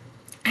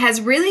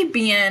 has really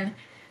been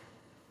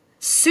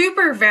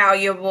super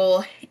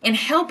valuable in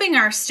helping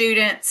our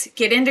students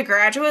get into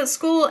graduate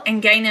school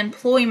and gain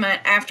employment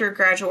after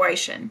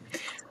graduation.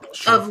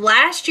 Sure. Of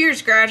last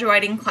year's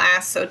graduating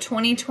class, so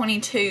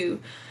 2022,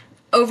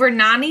 over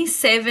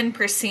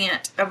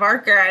 97% of our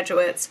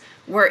graduates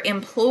were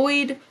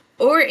employed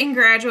or in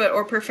graduate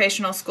or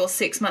professional school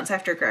 6 months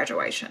after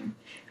graduation.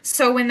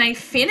 So when they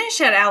finish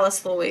at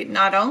Alice Lloyd,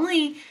 not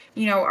only,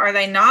 are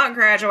they not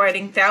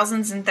graduating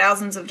thousands and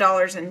thousands of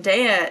dollars in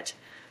debt,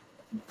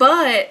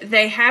 but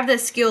they have the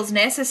skills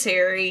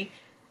necessary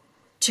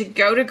to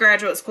go to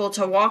graduate school,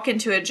 to walk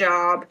into a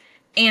job,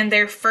 and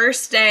their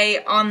first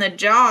day on the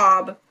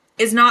job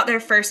is not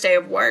their first day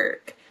of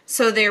work.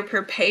 So they're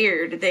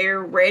prepared. They're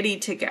ready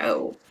to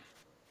go.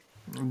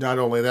 Not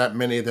only that,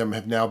 many of them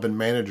have now been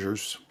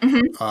managers,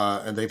 Mm-hmm.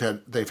 And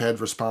they've had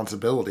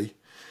responsibility.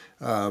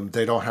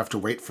 They don't have to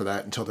wait for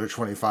that until they're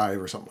 25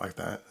 or something like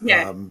that.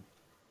 Yeah.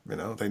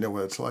 They know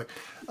what it's like.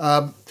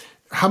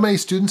 How many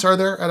students are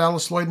there at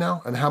Alice Lloyd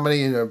now, and how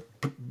many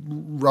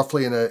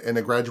roughly in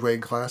a graduating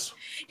class?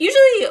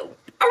 Usually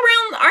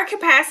around our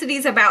capacity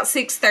is about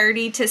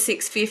 630 to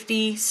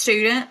 650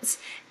 students,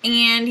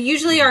 and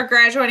usually our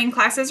graduating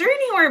classes are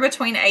anywhere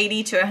between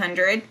 80 to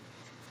 100.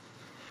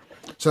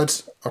 So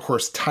that's, of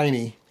course,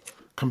 tiny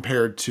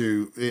compared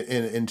to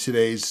in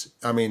today's.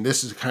 I mean,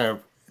 this is kind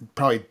of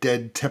probably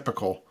dead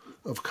typical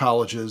of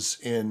colleges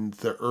in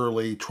the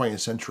early 20th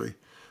century.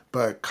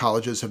 But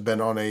colleges have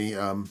been on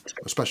a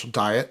special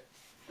diet.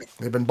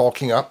 They've been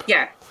bulking up.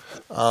 Yeah.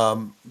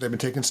 They've been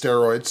taking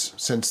steroids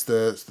since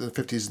the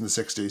 50s and the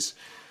 60s.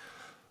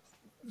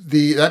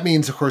 That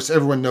means, of course,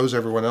 everyone knows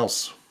everyone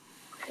else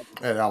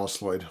at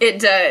Alice Lloyd. It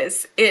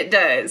does.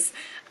 It's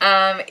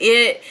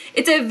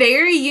a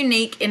very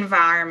unique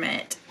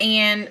environment.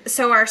 And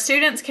so our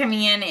students come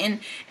in,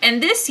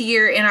 and this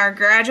year in our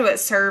graduate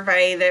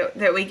survey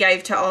that we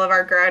gave to all of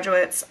our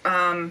graduates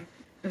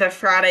the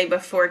Friday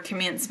before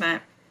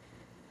commencement,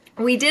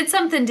 we did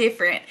something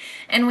different,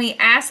 and we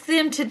asked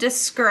them to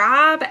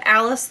describe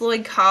Alice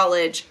Lloyd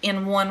College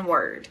in one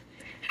word.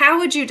 How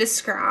would you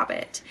describe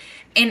it?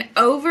 And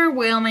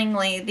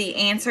overwhelmingly, the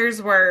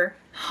answers were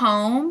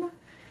home,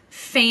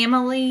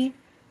 family,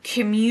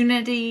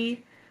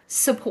 community,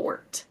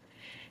 support.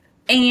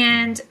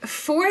 And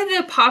for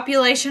the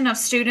population of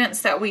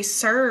students that we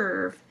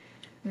serve,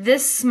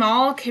 this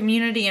small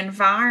community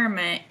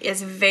environment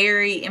is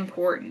very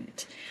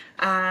important.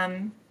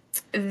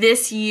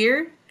 This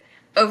year,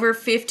 over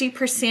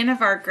 50%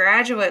 of our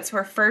graduates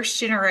were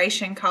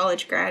first-generation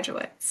college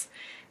graduates.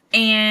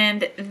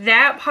 And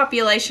that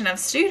population of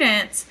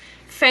students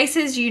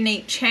faces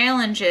unique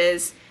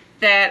challenges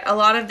that a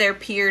lot of their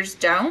peers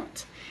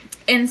don't.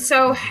 And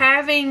so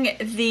having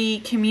the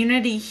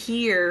community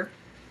here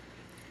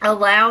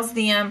allows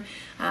them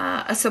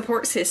a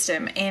support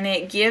system, and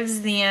it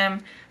gives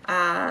them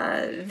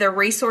the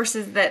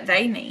resources that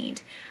they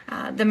need.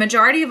 The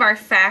majority of our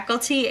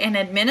faculty and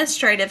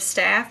administrative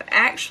staff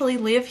actually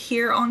live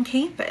here on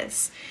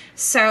campus.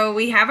 So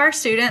we have our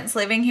students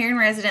living here in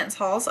residence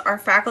halls. Our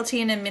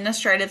faculty and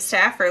administrative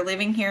staff are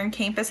living here in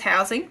campus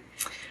housing.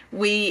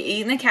 We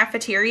eat in the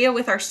cafeteria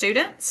with our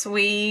students.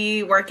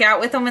 We work out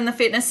with them in the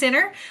fitness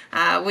center.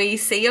 We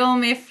see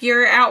them if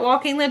you're out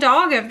walking the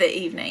dog of the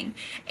evening.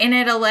 And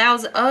it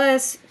allows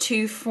us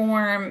to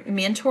form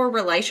mentor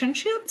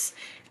relationships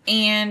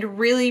and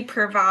really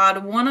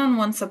provide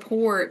one-on-one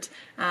support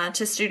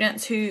to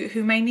students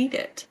who may need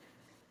it.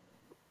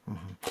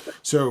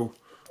 So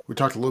we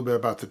talked a little bit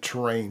about the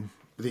terrain,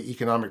 the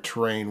economic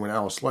terrain when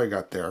Alice Lloyd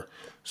got there.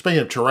 Speaking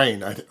of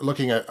terrain,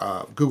 looking at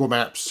Google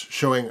Maps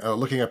showing,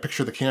 looking at a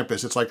picture of the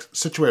campus, it's like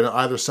situated on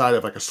either side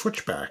of like a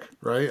switchback,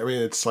 right? I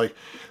mean, it's like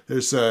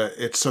there's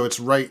it's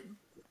right.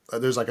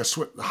 There's like a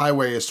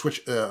highway is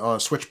on a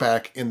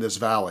switchback in this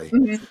valley.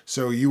 Mm-hmm.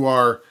 So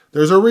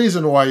there's a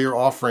reason why you're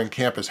offering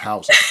campus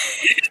housing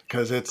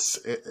because it's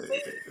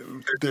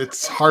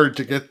hard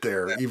to get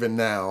there even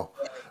now.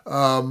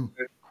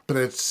 But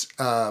it's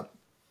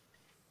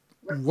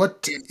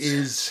what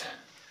is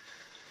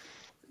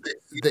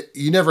that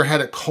you never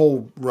had a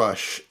coal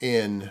rush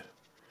in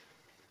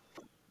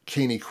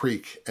Caney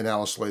Creek in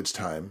Alice Lloyd's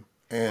time,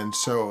 and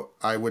so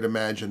I would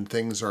imagine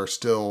things are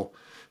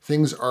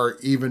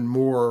even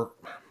more.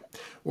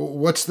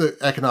 What's the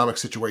economic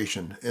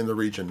situation in the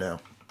region now?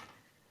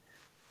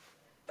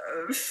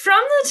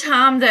 From the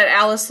time that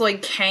Alice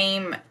Lloyd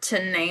came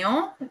to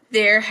now,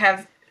 there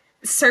have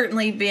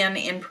certainly been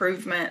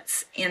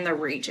improvements in the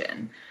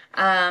region.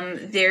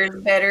 There's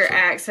better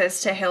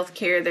access to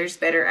healthcare. There's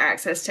better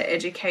access to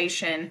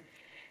education.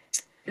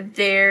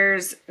 There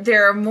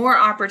are more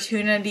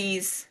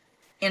opportunities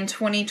in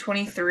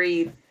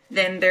 2023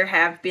 than there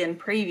have been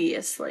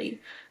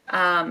previously.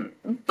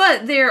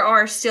 But there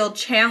are still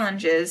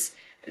challenges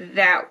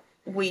that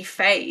we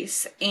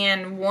face.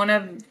 And one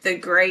of the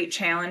great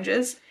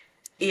challenges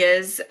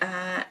is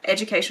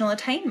educational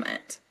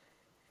attainment.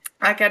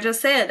 Like I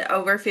just said,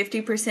 over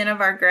 50%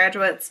 of our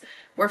graduates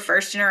were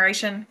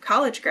first-generation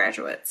college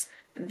graduates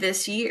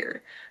this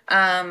year.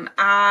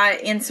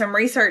 In some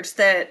research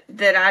that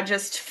I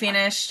just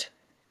finished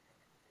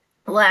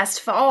last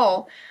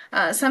fall,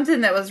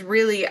 something that was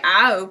really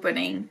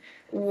eye-opening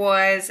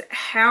was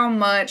how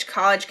much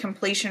college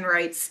completion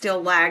rates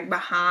still lag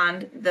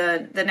behind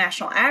the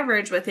national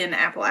average within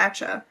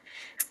Appalachia.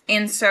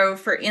 And so,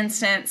 for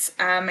instance,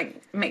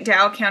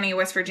 McDowell County,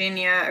 West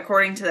Virginia,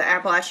 according to the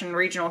Appalachian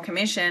Regional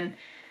Commission,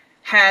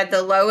 had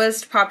the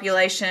lowest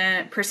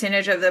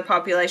percentage of the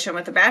population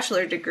with a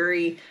bachelor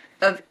degree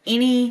of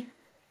any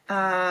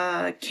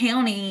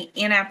county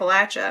in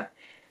Appalachia.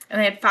 And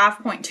they had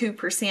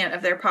 5.2%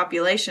 of their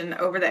population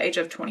over the age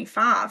of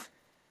 25.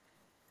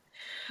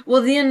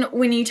 Well, then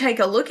when you take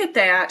a look at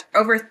that,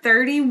 over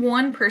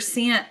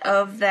 31%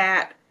 of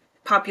that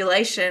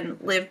population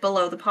live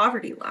below the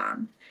poverty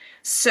line.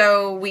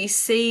 So we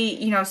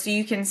see, so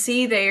you can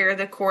see there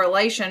the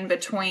correlation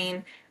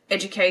between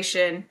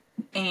education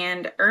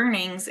and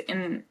earnings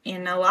in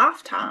a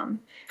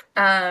lifetime.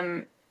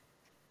 There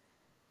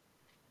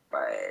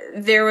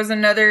was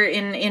another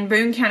in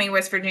Boone County,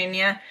 West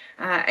Virginia,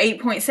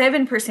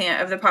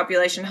 8.7% of the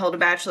population held a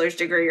bachelor's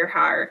degree or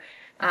higher,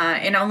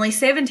 and only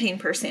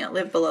 17%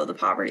 live below the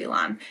poverty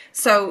line.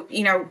 So,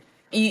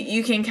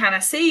 you can kind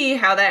of see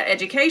how that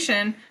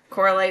education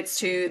correlates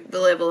to the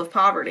level of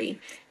poverty.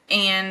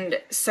 And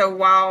so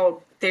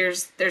while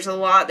there's a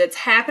lot that's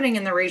happening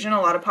in the region, a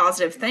lot of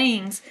positive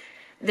things,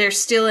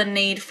 there's still a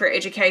need for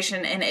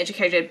education and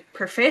educated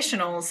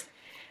professionals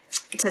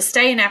to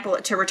stay in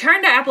to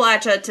return to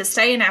Appalachia, to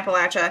stay in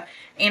Appalachia.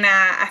 And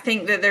I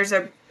think that there's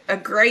a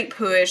great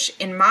push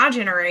in my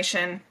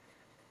generation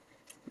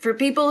for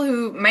people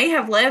who may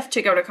have left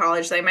to go to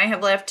college. They may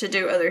have left to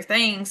do other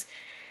things,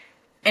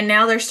 and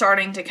now they're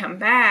starting to come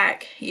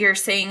back. You're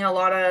seeing a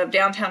lot of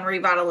downtown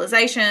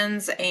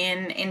revitalizations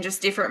and just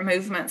different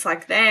movements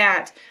like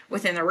that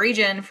within the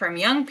region from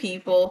young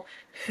people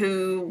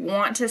who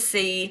want to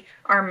see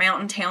our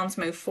mountain towns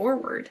move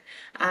forward.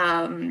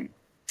 Coal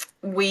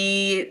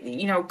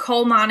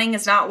mining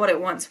is not what it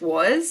once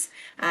was.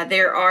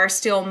 There are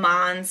still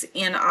mines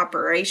in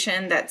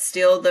operation. That's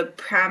still the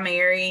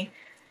primary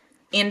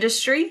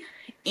industry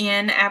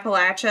in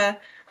Appalachia.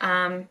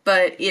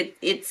 But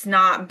it's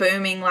not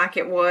booming like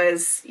it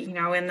was, in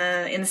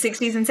the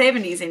 60s and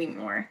 70s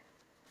anymore.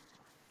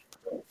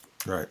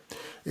 Right.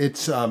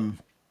 It's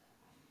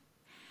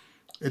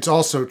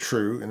also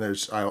true, and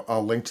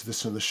I'll link to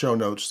this in the show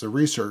notes, the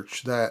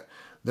research that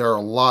there are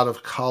a lot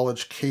of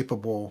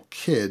college-capable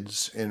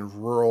kids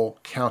in rural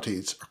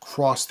counties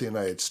across the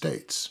United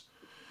States.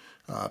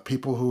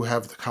 People who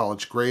have the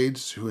college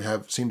grades, who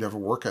seem to have a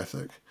work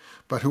ethic,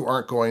 but who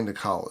aren't going to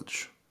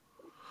college.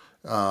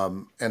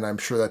 And I'm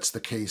sure that's the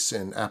case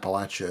in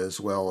Appalachia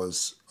as well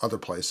as other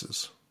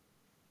places.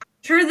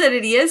 True that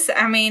it is.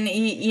 I mean,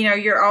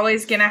 you're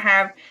always going to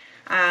have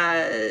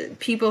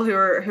people who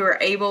are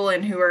able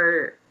and who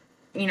are,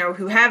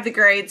 who have the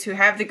grades, who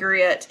have the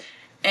grit,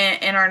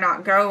 and are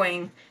not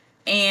going.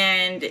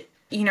 And,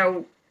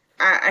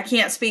 I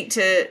can't speak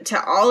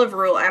to all of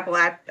rural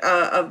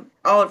of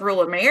all of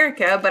rural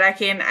America, but I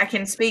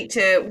can speak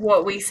to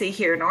what we see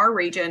here in our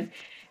region.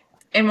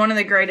 And one of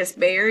the greatest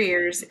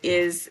barriers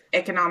is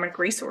economic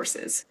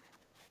resources.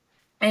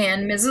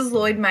 And Mrs.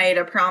 Lloyd made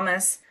a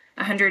promise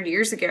 100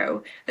 years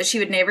ago that she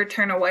would never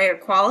turn away a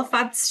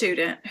qualified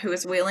student who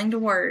was willing to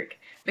work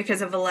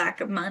because of a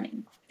lack of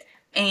money.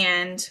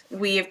 And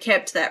we have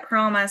kept that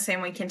promise,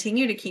 and we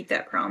continue to keep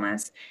that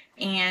promise.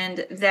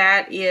 And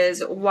that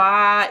is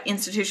why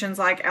institutions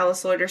like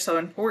Alice Lloyd are so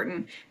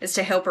important, is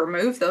to help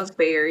remove those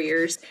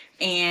barriers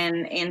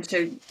and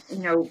to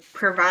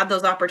provide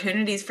those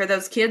opportunities for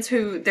those kids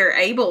who they're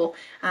able.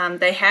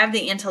 They have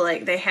the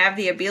intellect, they have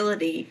the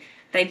ability,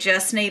 they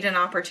just need an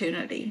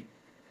opportunity.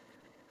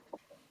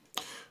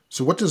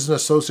 So what does an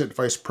associate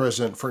vice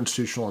president for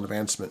institutional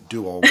advancement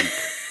do all week?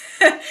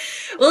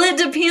 Well, it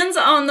depends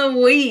on the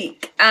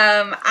week.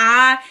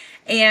 I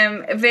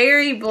am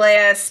very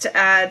blessed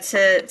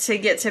to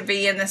get to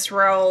be in this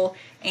role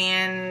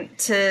and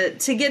to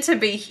get to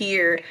be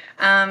here.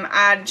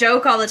 I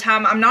joke all the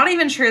time. I'm not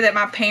even sure that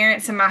my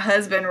parents and my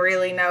husband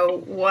really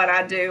know what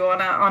I do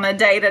on a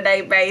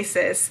day-to-day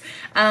basis.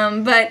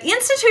 But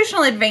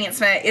institutional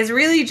advancement is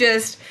really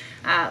just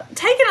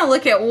taking a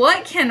look at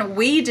what can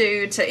we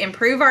do to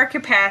improve our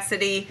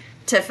capacity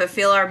to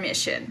fulfill our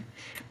mission.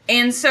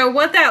 And so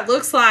what that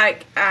looks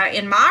like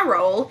in my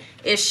role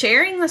is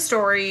sharing the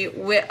story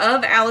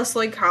of Alice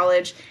Lloyd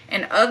College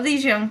and of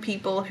these young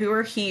people who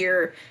are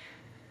here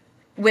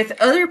with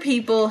other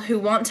people who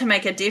want to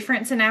make a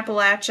difference in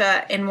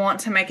Appalachia and want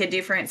to make a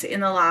difference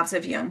in the lives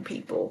of young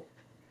people.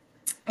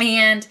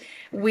 And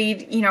we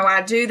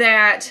do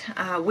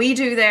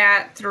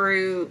that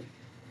through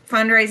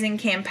fundraising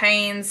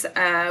campaigns.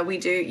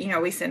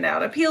 We send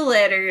out appeal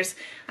letters.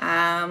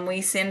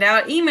 We send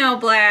out email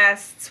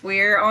blasts.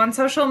 We're on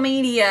social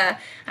media,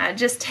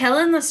 just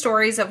telling the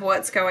stories of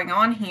what's going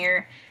on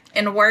here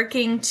and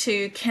working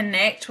to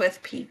connect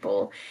with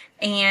people.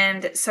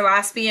 And so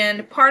I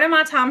spend part of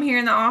my time here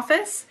in the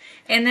office,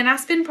 and then I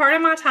spend part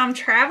of my time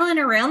traveling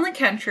around the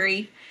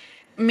country,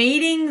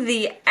 meeting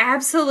the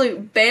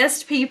absolute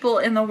best people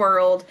in the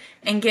world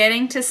and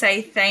getting to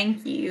say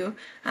thank you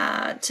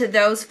to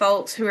those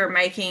folks who are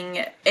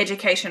making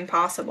education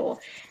possible.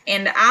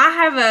 And I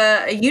have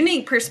a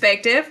unique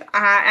perspective.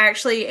 I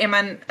actually am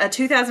a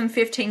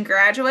 2015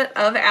 graduate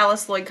of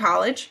Alice Lloyd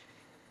College.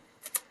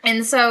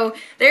 And so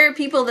there are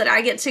people that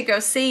I get to go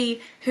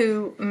see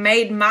who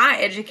made my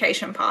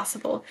education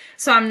possible.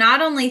 So I'm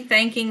not only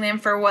thanking them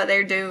for what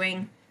they're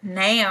doing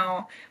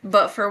now,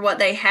 but for what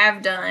they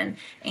have done.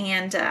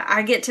 And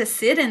I get to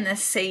sit in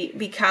this seat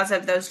because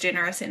of those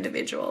generous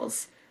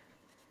individuals.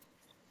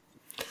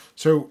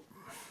 So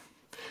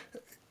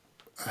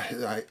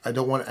I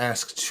don't want to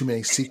ask too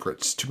many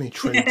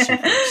trade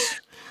secrets,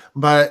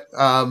 but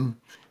how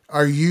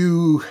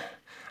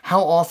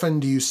often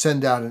do you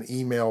send out an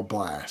email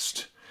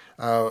blast?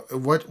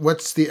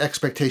 What's the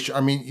expectation?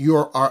 I mean,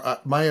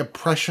 my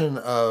impression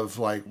of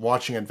like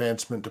watching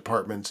advancement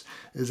departments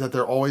is that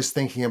they're always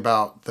thinking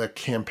about the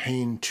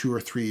campaign 2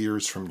 or 3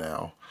 years from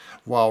now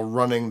while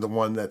running the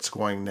one that's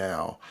going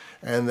now.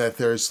 And that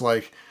there's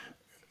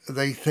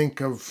they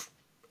think of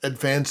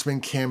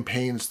advancement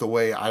campaigns the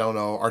way, I don't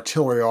know,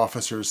 artillery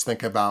officers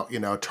think about,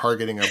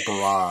 targeting a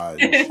barrage.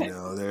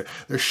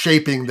 They're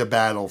shaping the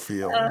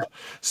battlefield.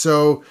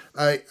 So,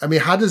 I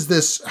mean,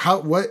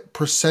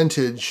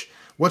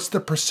 what's the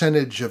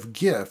percentage of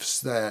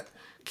gifts that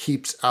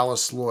keeps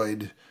Alice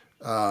Lloyd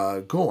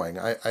going?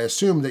 I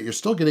assume that you're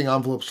still getting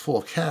envelopes full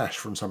of cash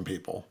from some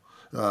people.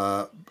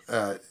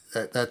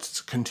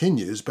 That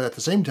continues, but at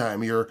the same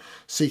time, you're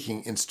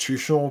seeking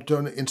institutional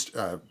donors.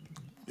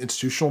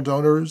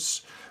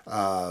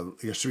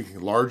 You're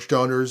seeking large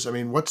donors. I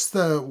mean, what's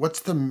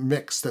the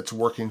mix that's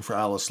working for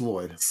Alice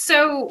Lloyd?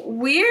 So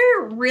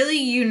we're really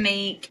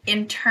unique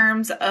in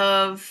terms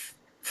of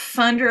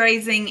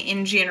fundraising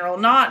in general,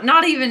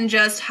 not even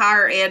just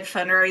higher ed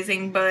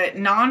fundraising, but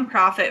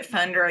nonprofit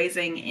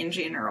fundraising in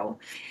general.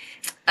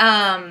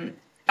 Other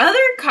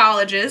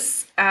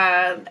colleges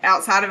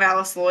outside of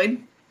Alice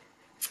Lloyd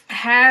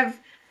have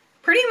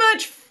pretty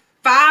much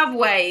 5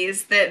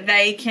 ways that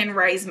they can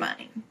raise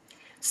money.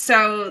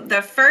 So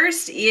the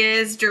first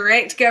is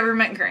direct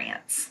government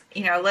grants.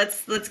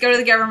 Let's go to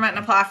the government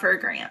and apply for a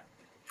grant.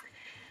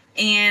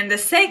 And the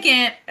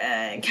second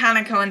kind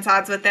of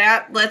coincides with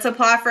that. Let's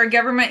apply for a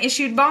government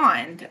issued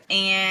bond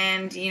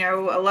and,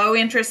 a low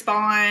interest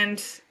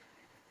bond.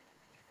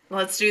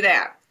 Let's do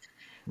that.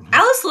 Mm-hmm.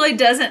 Alice Lloyd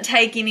doesn't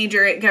take any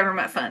direct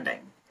government funding.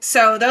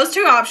 So those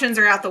 2 options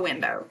are out the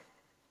window.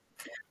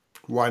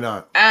 Why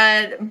not?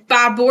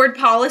 By board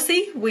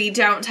policy, we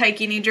don't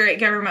take any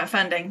direct government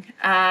funding.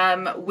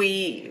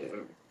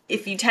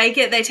 If you take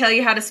it, they tell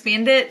you how to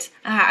spend it.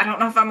 I don't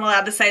know if I'm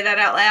allowed to say that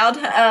out loud,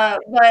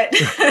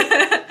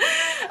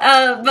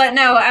 but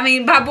no, I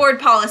mean, by board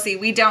policy,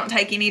 we don't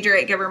take any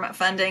direct government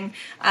funding,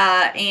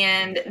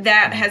 and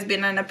that has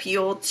been an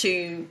appeal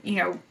to,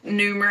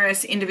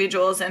 numerous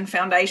individuals and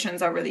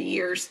foundations over the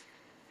years.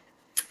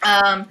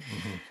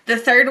 The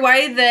third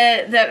way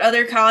that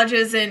other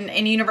colleges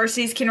and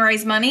universities can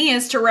raise money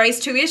is to raise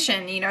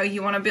tuition.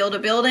 You want to build a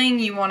building,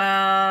 you want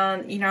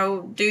to,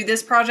 do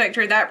this project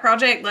or that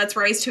project, let's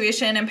raise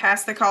tuition and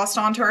pass the cost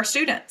on to our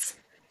students.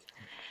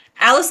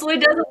 Alice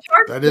Lloyd doesn't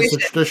charge That is the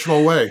tuition.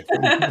 traditional way.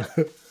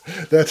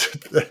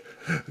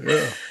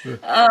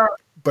 Yeah.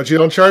 But you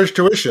don't charge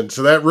tuition,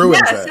 so that ruins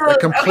that. That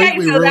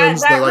completely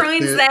ruins that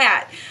ruins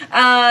that.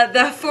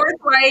 The fourth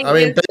way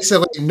is,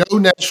 basically, no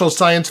National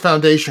Science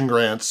Foundation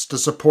grants to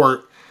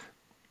support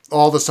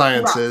all the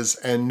sciences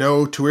and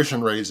no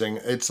tuition raising.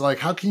 It's like,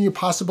 how can you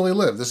possibly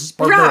live? This is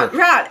barbaric.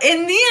 Right.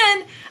 And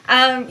then,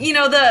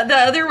 the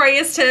other way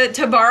is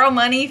to borrow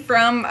money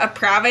from a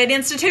private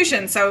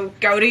institution. So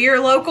go to your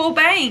local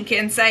bank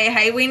and say,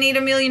 hey, we need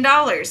 $1 million.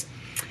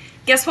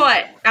 Guess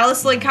what?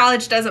 Alice Lloyd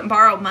College doesn't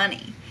borrow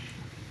money.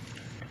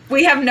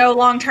 We have no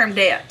long-term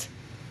debt.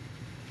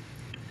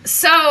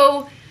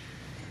 So,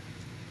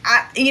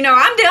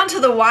 I'm down to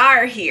the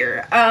wire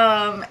here.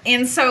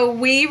 And so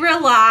we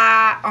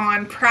rely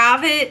on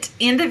private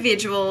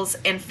individuals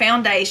and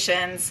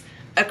foundations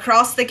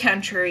across the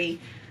country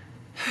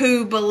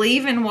who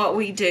believe in what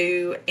we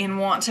do and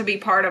want to be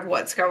part of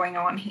what's going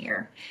on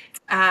here.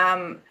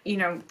 And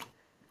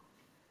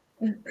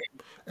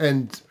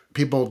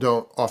people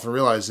don't often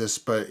realize this,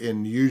 but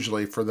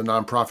usually for the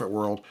nonprofit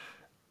world,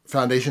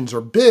 foundations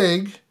are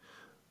big,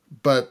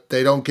 but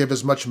they don't give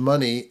as much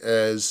money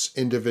as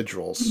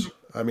individuals.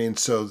 I mean,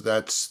 so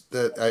that's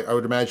that. I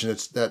would imagine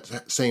it's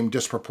that same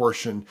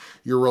disproportion.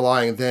 You're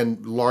relying then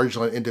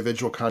largely on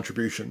individual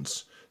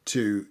contributions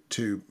to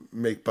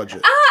make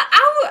budget.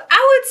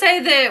 I would say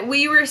that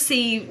we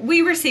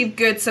receive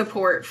good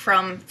support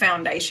from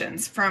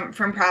foundations, from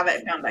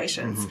private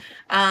foundations.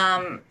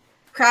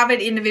 Private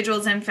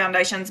individuals and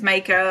foundations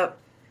make up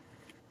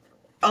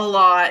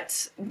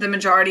the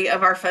majority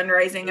of our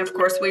fundraising. Of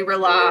course, we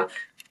rely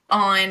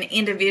on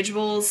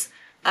individuals,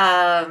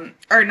 or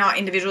not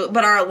individuals,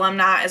 but our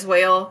alumni as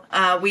well.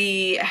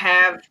 We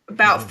have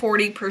about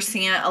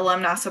 40%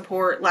 alumni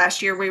support.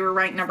 Last year, we were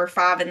ranked number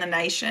 5 in the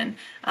nation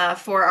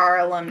for our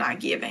alumni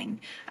giving.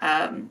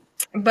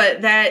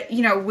 But that,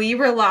 we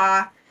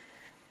rely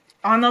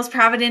on those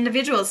private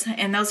individuals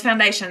and those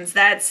foundations.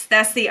 That's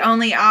the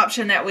only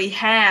option that we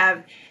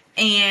have,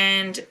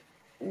 and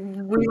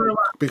we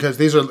rely. Because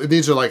these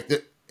are like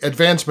the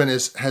advancement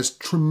has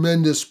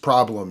tremendous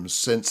problems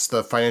since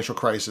the financial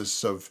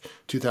crisis of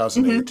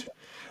 2008.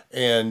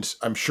 And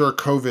I'm sure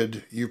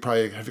COVID, you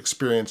probably have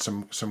experienced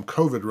some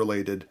COVID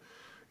related,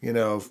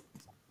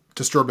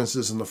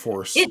 disturbances in the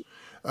force.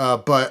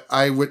 But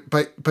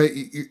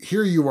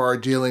here you are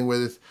dealing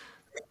with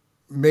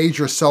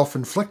major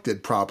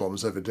self-inflicted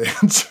problems of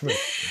advancement.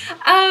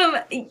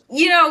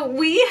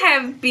 We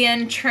have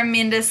been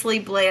tremendously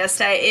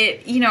blessed.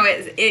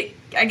 It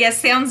I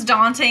guess sounds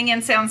daunting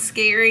and sounds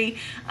scary,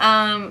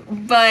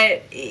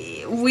 but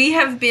we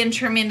have been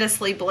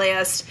tremendously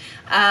blessed.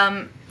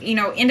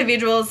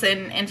 Individuals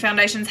and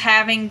foundations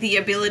having the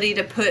ability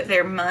to put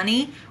their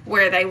money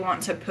where they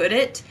want to put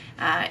it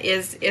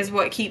is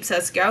what keeps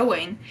us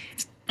going.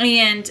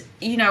 And,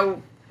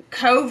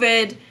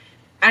 COVID,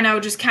 I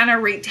know, just kind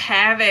of wreaked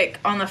havoc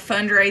on the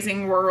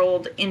fundraising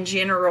world in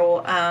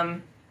general.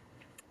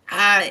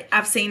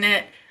 I've seen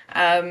it,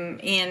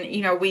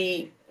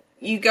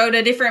 you go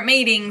to different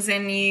meetings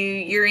and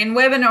you're in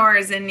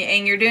webinars and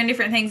you're doing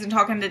different things and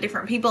talking to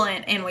different people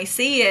and we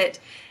see it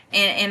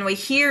and we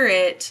hear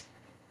it.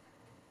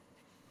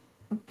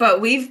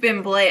 But we've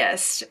been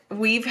blessed.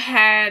 We've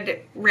had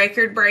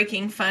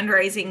record-breaking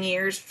fundraising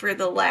years for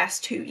the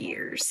last 2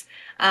 years.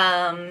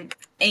 And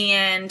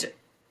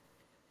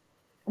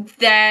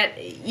that,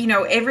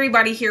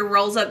 everybody here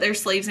rolls up their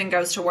sleeves and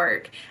goes to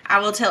work. I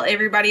will tell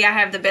everybody I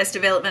have the best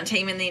development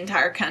team in the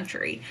entire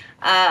country.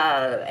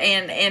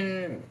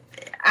 And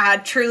I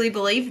truly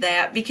believe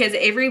that because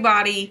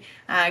everybody,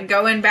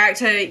 going back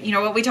to,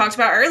 what we talked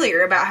about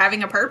earlier about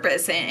having a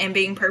purpose and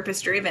being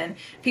purpose driven,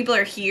 people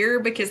are here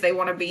because they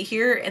want to be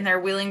here and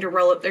they're willing to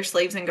roll up their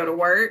sleeves and go to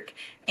work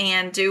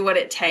and do what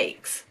it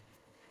takes.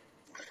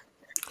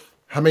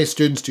 How many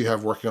students do you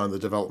have working on the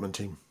development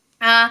team?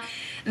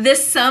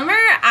 This summer,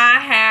 I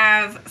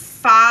have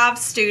 5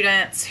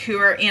 students who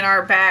are in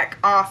our back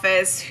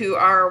office who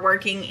are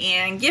working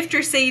in gift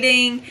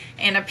receipting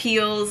and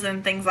appeals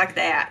and things like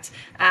that.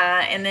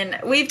 And then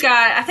we've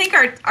got, I think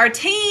our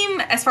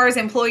team, as far as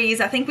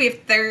employees, I think we have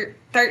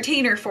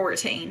 13 or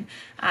 14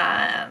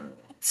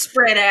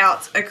 spread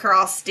out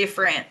across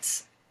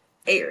different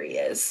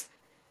areas.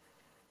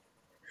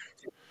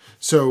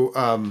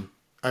 So,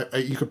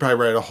 you could probably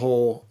write a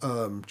whole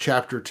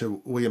chapter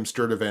to William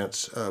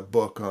Sturdivant's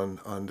book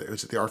on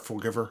is it The Artful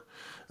Giver?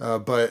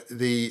 But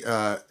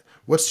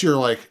what's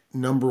your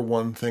number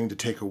one thing to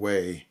take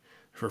away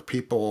for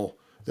people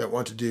that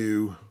want to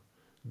do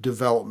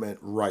development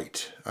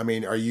right? I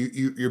mean, are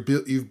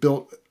you've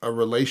built a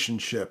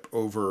relationship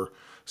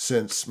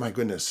since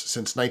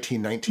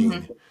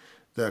 1919.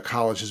 The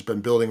college has been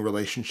building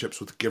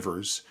relationships with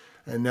givers,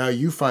 and now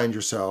you find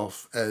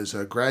yourself as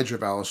a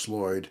graduate of Alice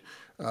Lloyd.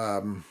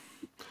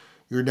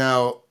 You're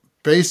now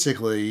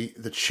basically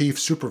the chief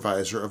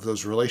supervisor of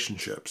those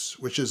relationships,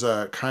 which is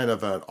a kind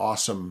of an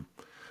awesome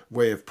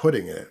way of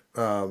putting it.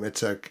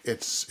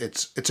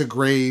 It's a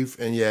grave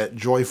and yet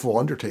joyful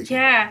undertaking.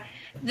 Yeah.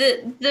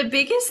 The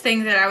biggest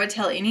thing that I would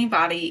tell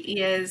anybody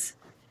is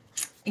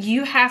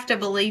you have to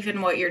believe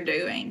in what you're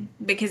doing,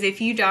 because if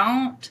you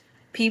don't,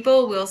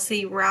 people will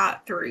see right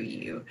through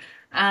you.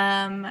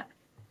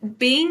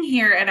 Being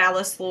here at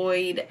Alice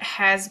Lloyd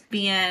has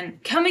been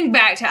coming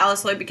back to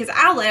Alice Lloyd, because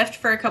I left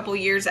for a couple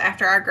years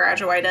after I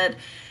graduated,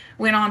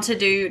 went on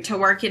to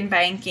work in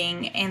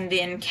banking, and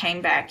then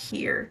came back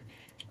here.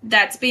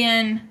 That's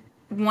been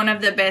one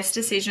of the best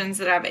decisions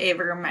that I've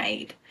ever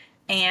made.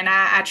 And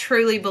I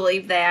truly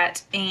believe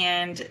that.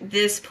 And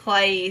this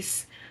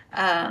place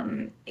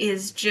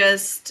is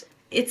just,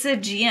 it's a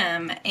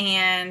gem.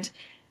 And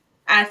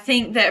I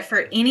think that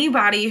for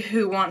anybody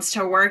who wants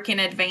to work in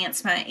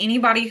advancement,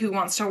 anybody who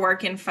wants to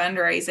work in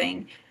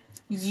fundraising,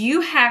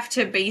 you have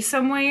to be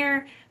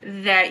somewhere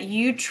that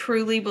you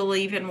truly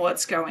believe in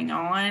what's going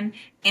on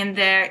and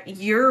that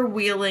you're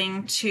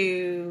willing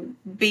to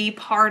be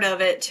part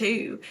of it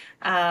too.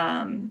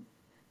 And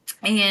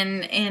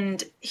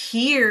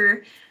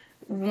here,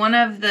 one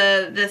of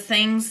the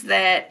things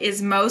that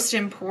is most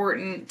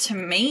important to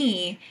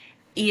me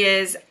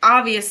is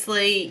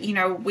obviously,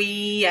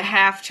 we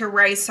have to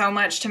raise so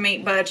much to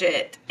meet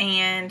budget,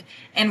 and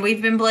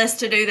we've been blessed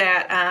to do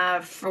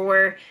that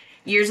for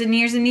years and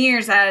years and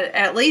years.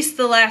 At least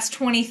the last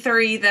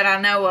 23 that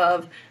I know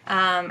of,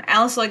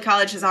 Alice Lloyd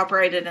College has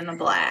operated in the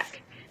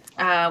black.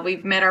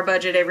 We've met our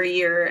budget every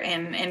year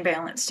and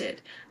balanced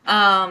it.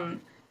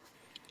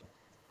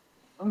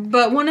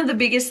 But one of the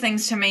biggest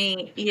things to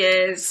me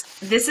is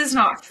this is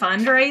not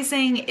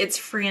fundraising, it's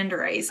friend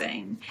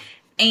raising.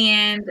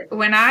 And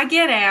when I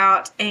get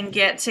out and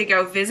get to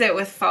go visit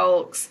with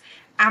folks,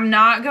 I'm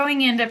not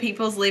going into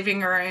people's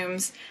living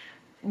rooms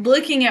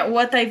looking at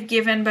what they've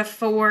given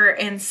before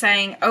and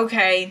saying,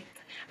 okay,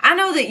 I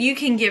know that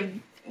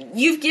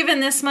you've given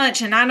this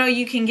much, and I know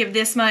you can give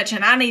this much,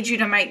 and I need you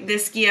to make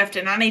this gift,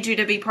 and I need you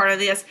to be part of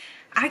this.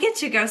 I get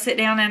to go sit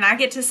down and I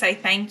get to say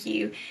thank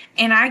you.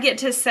 And I get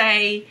to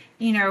say,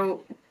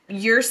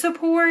 your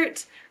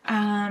support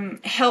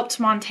helped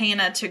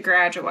Montana to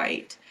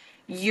graduate.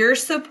 Your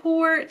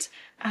support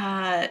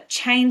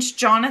changed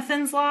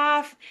Jonathan's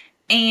life,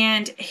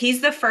 and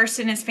he's the first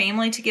in his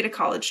family to get a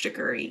college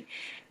degree.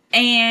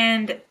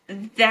 And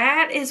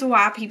that is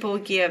why people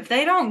give.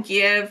 They don't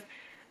give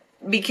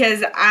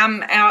because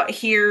I'm out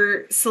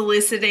here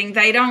soliciting.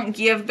 They don't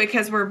give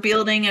because we're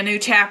building a new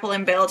chapel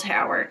in Bell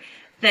Tower.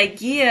 They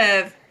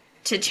give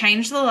to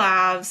change the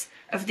lives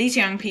of these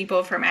young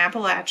people from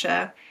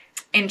Appalachia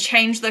and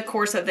change the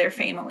course of their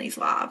families'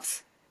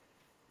 lives.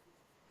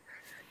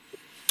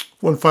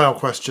 One final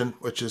question,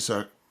 which is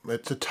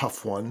it's a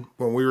tough one.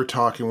 When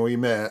we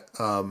met,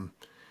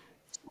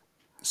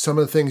 some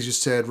of the things you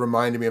said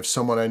reminded me of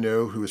someone I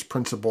know who was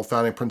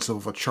founding principal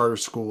of a charter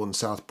school in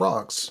South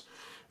Bronx.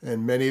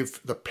 And many of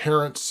the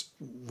parents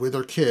with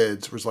their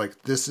kids was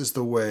like, this is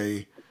the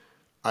way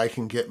I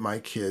can get my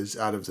kids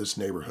out of this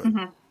neighborhood.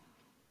 Mm-hmm.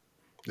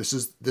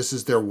 This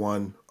is their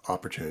one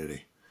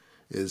opportunity,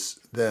 is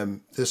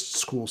this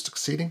school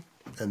succeeding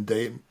and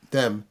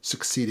them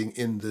succeeding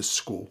in this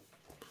school.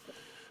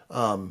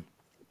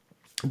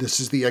 This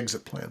is the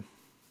exit plan.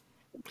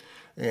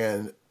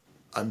 And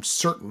I'm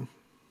certain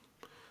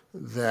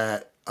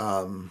that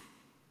a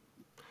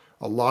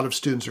lot of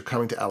students are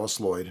coming to Alice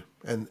Lloyd,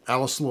 and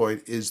Alice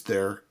Lloyd is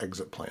their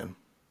exit plan.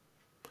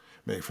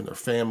 Maybe from their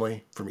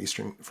family, from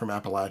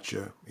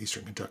Appalachia,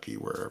 Eastern Kentucky,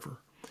 wherever.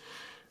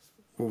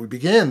 When we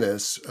began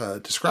this,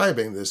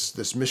 describing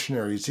this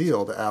missionary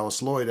zeal that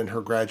Alice Lloyd and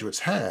her graduates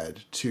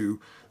had to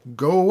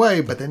go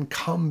away but then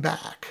come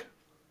back.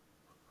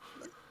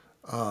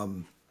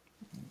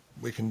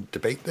 We can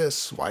debate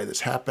this, why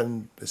this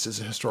happened. This is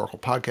a historical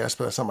podcast,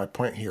 but that's not my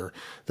point here.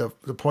 The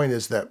point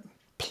is that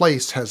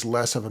place has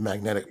less of a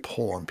magnetic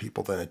pull on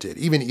people than it did,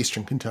 even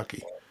Eastern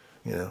Kentucky,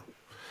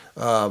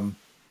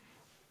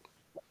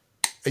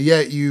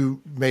 Yet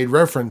you made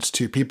reference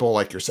to people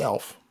like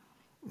yourself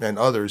and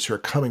others who are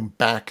coming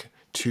back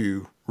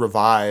to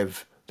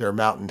revive their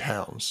mountain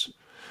towns.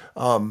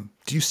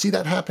 Do you see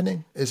that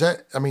happening?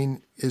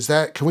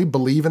 Can we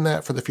believe in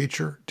that for the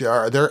future?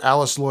 Are there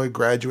Alice Lloyd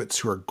graduates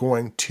who are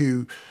going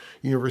to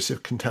University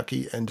of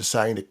Kentucky and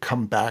deciding to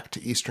come back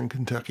to Eastern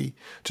Kentucky,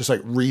 just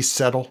like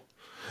resettle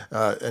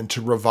and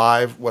to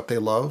revive what they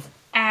love?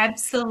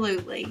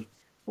 Absolutely.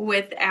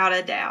 Without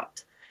a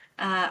doubt.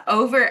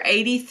 Over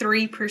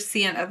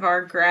 83% of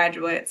our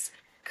graduates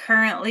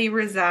currently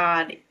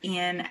reside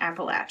in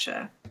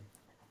Appalachia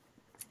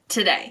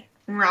today,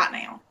 right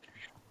now.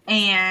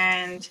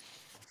 And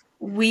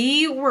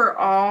we were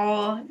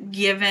all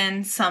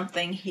given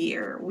something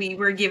here. We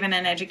were given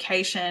an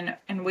education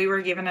and we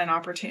were given an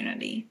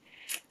opportunity.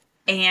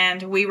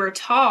 And we were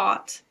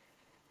taught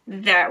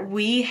that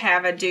we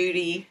have a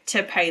duty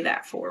to pay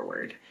that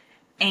forward.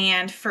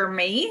 And for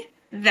me,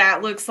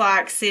 that looks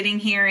like sitting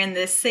here in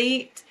this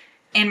seat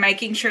and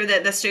making sure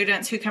that the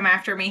students who come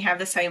after me have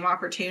the same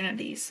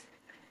opportunities.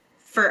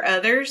 For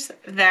others,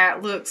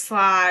 that looks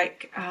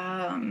like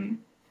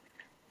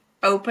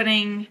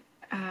opening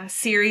a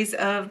series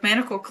of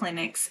medical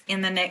clinics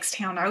in the next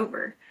town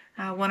over.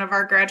 One of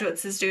our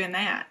graduates is doing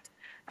that.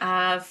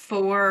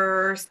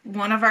 For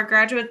one of our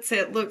graduates,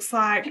 it looks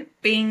like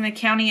being the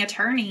county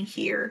attorney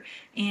here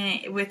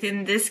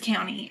within this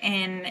county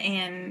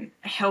and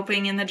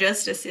helping in the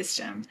justice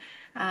system.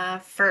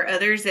 For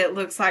others, it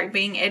looks like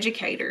being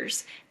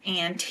educators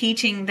and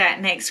teaching that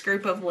next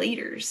group of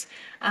leaders.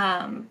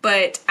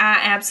 But I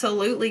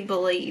absolutely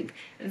believe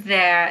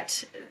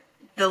that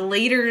the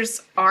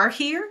leaders are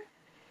here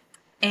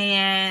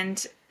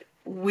and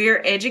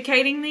we're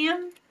educating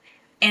them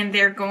and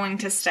they're going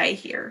to stay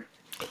here.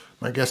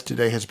 My guest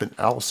today has been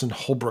Allison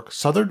Holbrook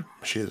Southard.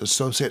 She is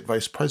Associate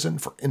Vice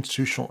President for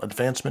Institutional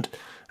Advancement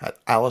at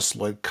Alice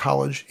Lloyd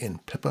College in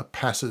Pippa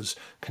Passes,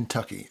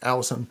 Kentucky.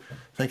 Allison,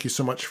 thank you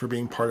so much for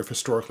being part of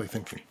Historically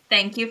Thinking.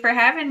 Thank you for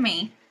having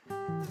me.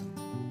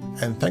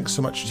 And thanks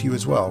so much to you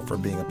as well for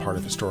being a part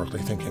of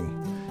Historically Thinking.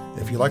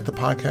 If you like the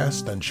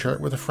podcast, then share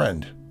it with a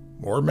friend,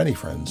 or many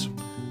friends.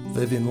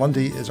 Vivian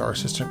Lundy is our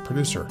assistant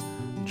producer.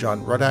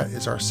 John Ruddat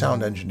is our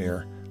sound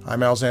engineer.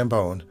 I'm Al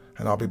Zambone,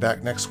 and I'll be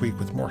back next week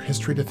with more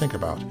history to think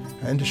about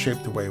and to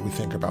shape the way we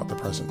think about the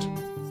present.